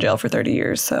to sit in jail for 30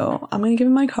 years. So I'm going to give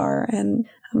him my car and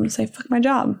I'm going to say, fuck my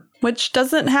job. Which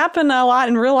doesn't happen a lot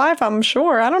in real life, I'm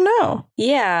sure. I don't know.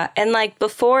 Yeah. And like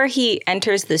before he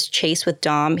enters this chase with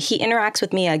Dom, he interacts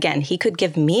with Mia again. He could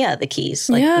give Mia the keys.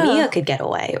 Like Mia could get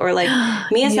away. Or like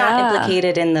Mia's not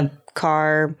implicated in the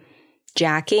car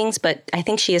jackings, but I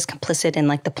think she is complicit in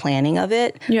like the planning of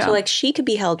it. Yeah. So like she could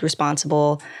be held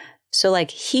responsible. So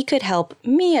like he could help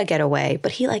Mia get away,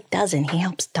 but he like doesn't. He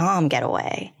helps Dom get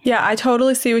away. Yeah, I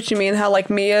totally see what you mean. How like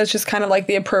Mia is just kind of like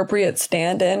the appropriate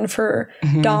stand-in for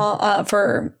Dom,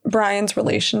 for Brian's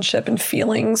relationship and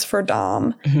feelings for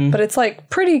Dom. But it's like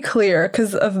pretty clear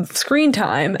because of screen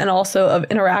time and also of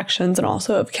interactions and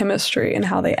also of chemistry and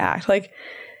how they act. Like,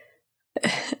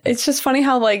 it's just funny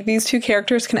how like these two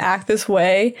characters can act this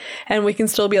way and we can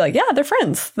still be like, yeah, they're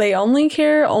friends. They only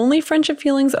care, only friendship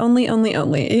feelings, only,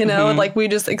 you know, like we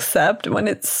just accept when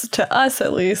it's, to us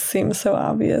at least, seems so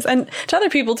obvious. And to other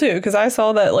people too, because I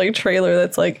saw that like trailer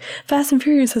that's like Fast and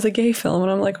Furious is a gay film.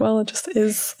 And I'm like, well, it just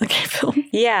is a gay film.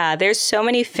 Yeah, there's so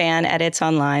many fan edits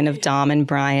online of Dom and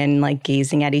Brian like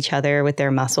gazing at each other with their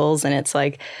muscles. And it's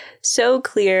like so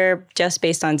clear just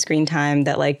based on screen time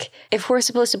that like if we're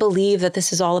supposed to believe that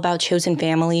this is all about chosen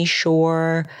family,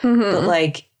 sure, but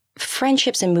like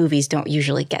friendships in movies don't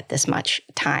usually get this much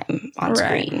time on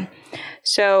screen.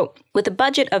 So with a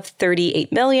budget of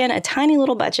 $38 million, a tiny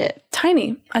little budget.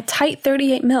 Tiny. A tight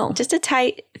 38 mil. Just a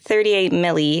tight 38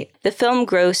 milli. The film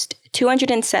grossed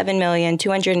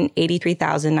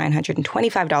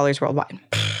 $207,283,925 worldwide.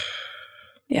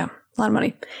 Yeah, a lot of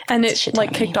money. And it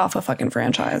kicked off a fucking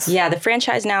franchise. Yeah, the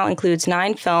franchise now includes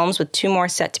 9 films with 2 more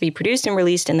set to be produced and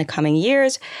released in the coming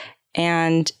years.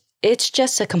 And it's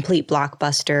just a complete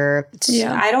blockbuster.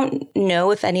 I don't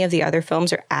know if any of the other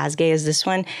films are as gay as this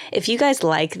one. If you guys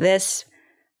like this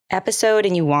episode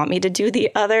and you want me to do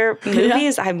the other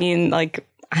movies, I mean, like,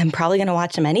 I'm probably going to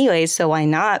watch them anyways, so why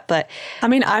not? But I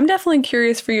mean, I'm definitely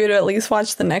curious for you to at least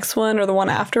watch the next one or the one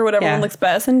after, whatever one looks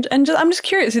best. And I'm just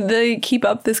curious, do they keep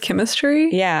up this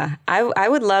chemistry? Yeah, I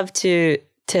would love to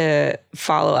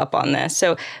follow up on this.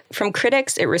 So from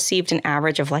critics, it received an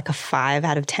average of like a 5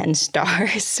 out of 10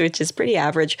 stars, which is pretty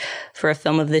average for a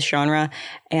film of this genre.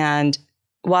 And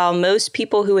while most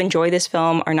people who enjoy this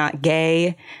film are not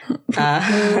gay, or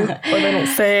they don't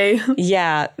say.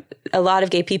 Yeah, a lot of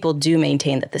gay people do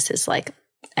maintain that this is like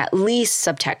at least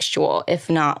subtextual, if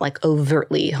not like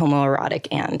overtly homoerotic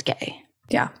and gay.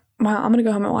 Yeah. Wow, I'm going to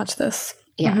go home and watch this.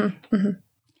 Yeah. Mm-hmm. Mm-hmm.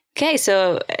 Okay,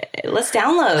 so let's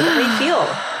download. How do you feel?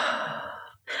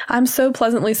 I'm so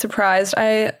pleasantly surprised.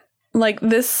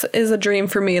 This is a dream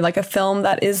for me, like a film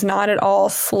that is not at all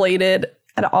slated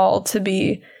at all to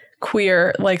be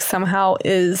queer, like somehow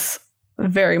is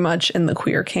very much in the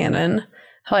queer canon.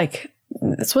 Like,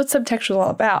 that's what subtextual is all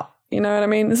about. You know what I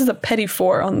mean? This is a petit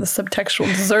four on the subtextual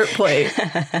dessert plate.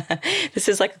 This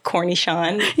is like a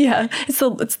cornichon. Yeah,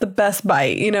 it's the best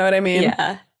bite. You know what I mean?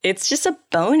 Yeah. It's just a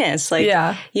bonus. Like,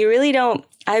 you really don't.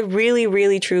 I really,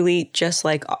 really, truly just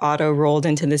like auto rolled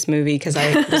into this movie because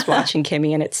I was watching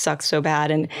Kimmy and it sucked so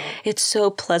bad. And it's so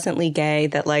pleasantly gay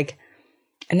that like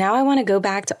now I want to go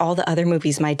back to all the other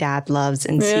movies my dad loves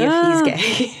and see if he's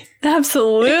gay.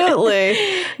 Absolutely.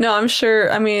 No, I'm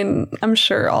sure. I mean, I'm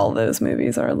sure all those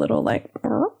movies are a little like.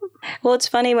 Well, it's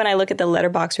funny when I look at the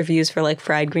Letterboxd reviews for like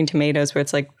Fried Green Tomatoes where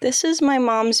it's like, this is my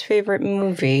mom's favorite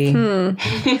movie.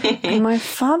 And my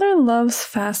father loves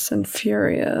Fast and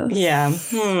Furious. Yeah.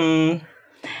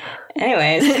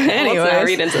 Anyways, let's not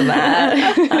read into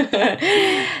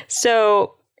that.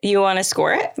 So you want to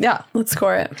score it? Yeah, let's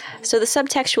score it. So the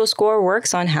subtextual score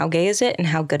works on how gay is it and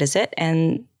how good is it.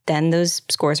 And then those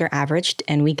scores are averaged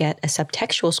and we get a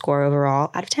subtextual score overall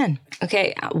out of 10.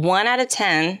 Okay, 1 out of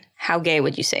 10. How gay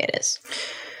would you say it is?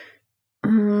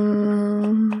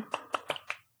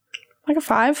 Like a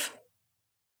 5.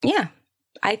 Yeah.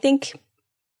 I think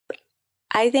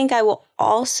I will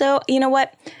also, you know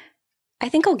what? I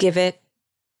think I'll give it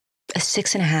a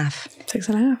 6.5.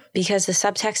 6.5. Because the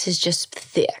subtext is just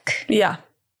thick. Yeah.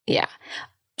 Yeah.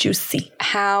 Juicy.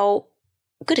 How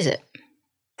good is it?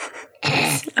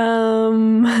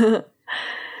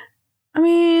 I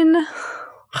mean,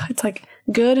 it's like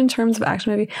good in terms of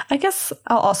action movie. I guess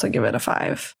I'll also give it a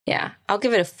 5. Yeah, I'll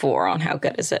give it a 4 on how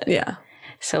good is it. Yeah.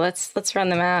 So let's run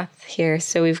the math here.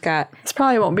 So we've got... This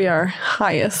probably won't be our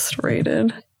highest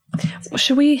rated.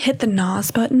 Should we hit the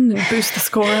Nas button and boost the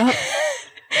score up?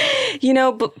 You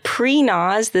know, but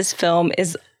pre-Nas, this film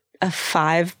is a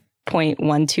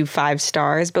 5.125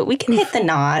 stars, but we can hit the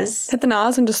Nas. Hit the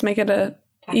Nas and just make it a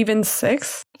even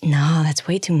 6? No, that's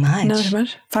way too much. No, too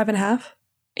much? 5.5?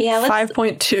 Yeah,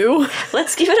 5.2.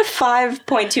 Let's give it a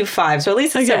 5.25. So at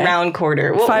least it's a round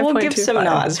quarter. We'll give some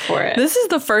Nas for it. This is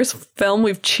the first film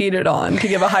we've cheated on to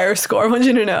give a higher score. I want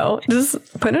you to know. Just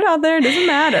put it out there. It doesn't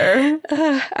matter.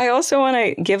 I also want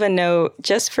to give a note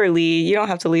just for Lee. You don't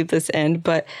have to leave this in,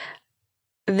 but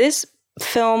this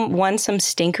film won some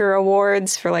stinker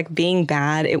awards for like being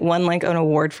bad. It won like an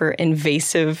award for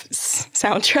invasive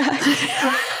soundtrack.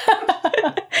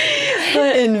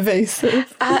 But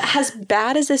invasive. As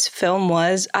bad as this film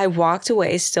was, I walked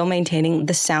away still maintaining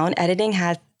the sound editing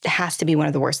has to be one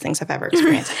of the worst things I've ever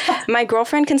experienced. My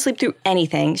girlfriend can sleep through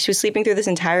anything. She was sleeping through this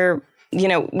entire, we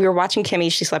were watching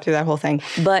Kimmy. She slept through that whole thing.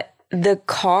 But the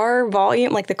car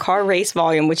volume, like the car race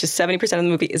volume, which is 70% of the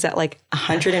movie, is at like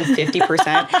 150%.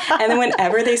 And then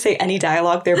whenever they say any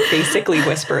dialogue, they're basically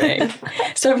whispering.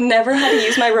 So I've never had to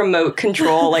use my remote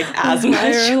control like as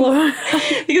much.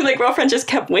 Because my girlfriend just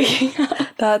kept waking up.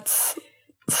 That's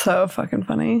so fucking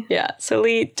funny. Yeah. So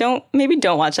Lee, don't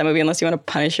watch that movie unless you want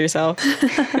to punish yourself.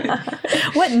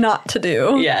 What not to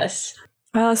do. Yes.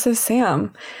 Well, so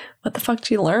Sam, what the fuck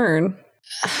did you learn?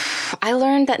 I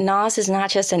learned that Nas is not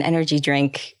just an energy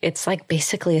drink. It's like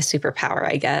basically a superpower,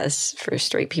 I guess, for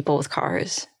straight people with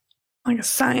cars. Like a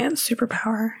science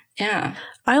superpower. Yeah.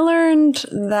 I learned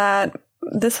that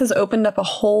this has opened up a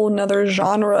whole nother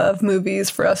genre of movies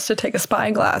for us to take a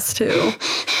spyglass to.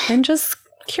 I'm just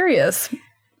curious.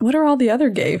 what are all the other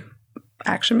gay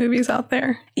action movies out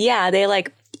there? Yeah, they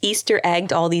like Easter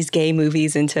egged all these gay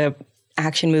movies into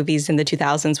action movies in the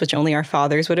 2000s, which only our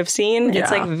fathers would have seen. Yeah.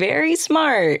 It's like very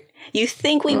smart. You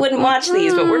think we wouldn't watch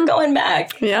these, but we're going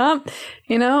back. Yeah.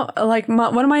 You know, like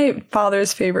one of my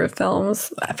father's favorite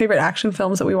action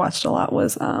films that we watched a lot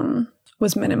was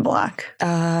Men in Black.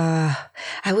 I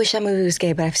wish that movie was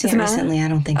gay, but I've seen it recently. I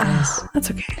don't think it is.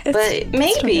 That's okay. But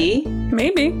maybe.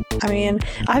 Maybe. I mean,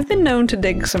 I've been known to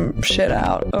dig some shit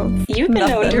out of You've been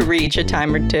known to reach a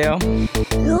time or two.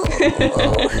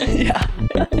 Yeah.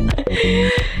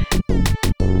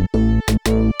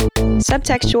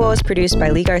 Subtextual is produced by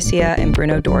Lee Garcia and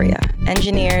Bruno Doria.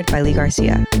 Engineered by Lee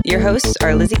Garcia. Your hosts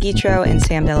are Lizzie Guitro and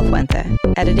Sam De La Fuente.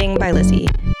 Editing by Lizzie.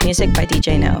 Music by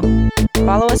DJ No.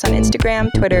 Follow us on Instagram,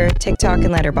 Twitter, TikTok,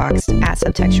 and Letterboxd at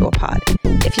SubtextualPod.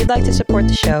 If you'd like to support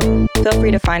the show, feel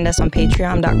free to find us on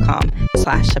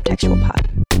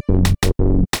patreon.com/subtextualpod.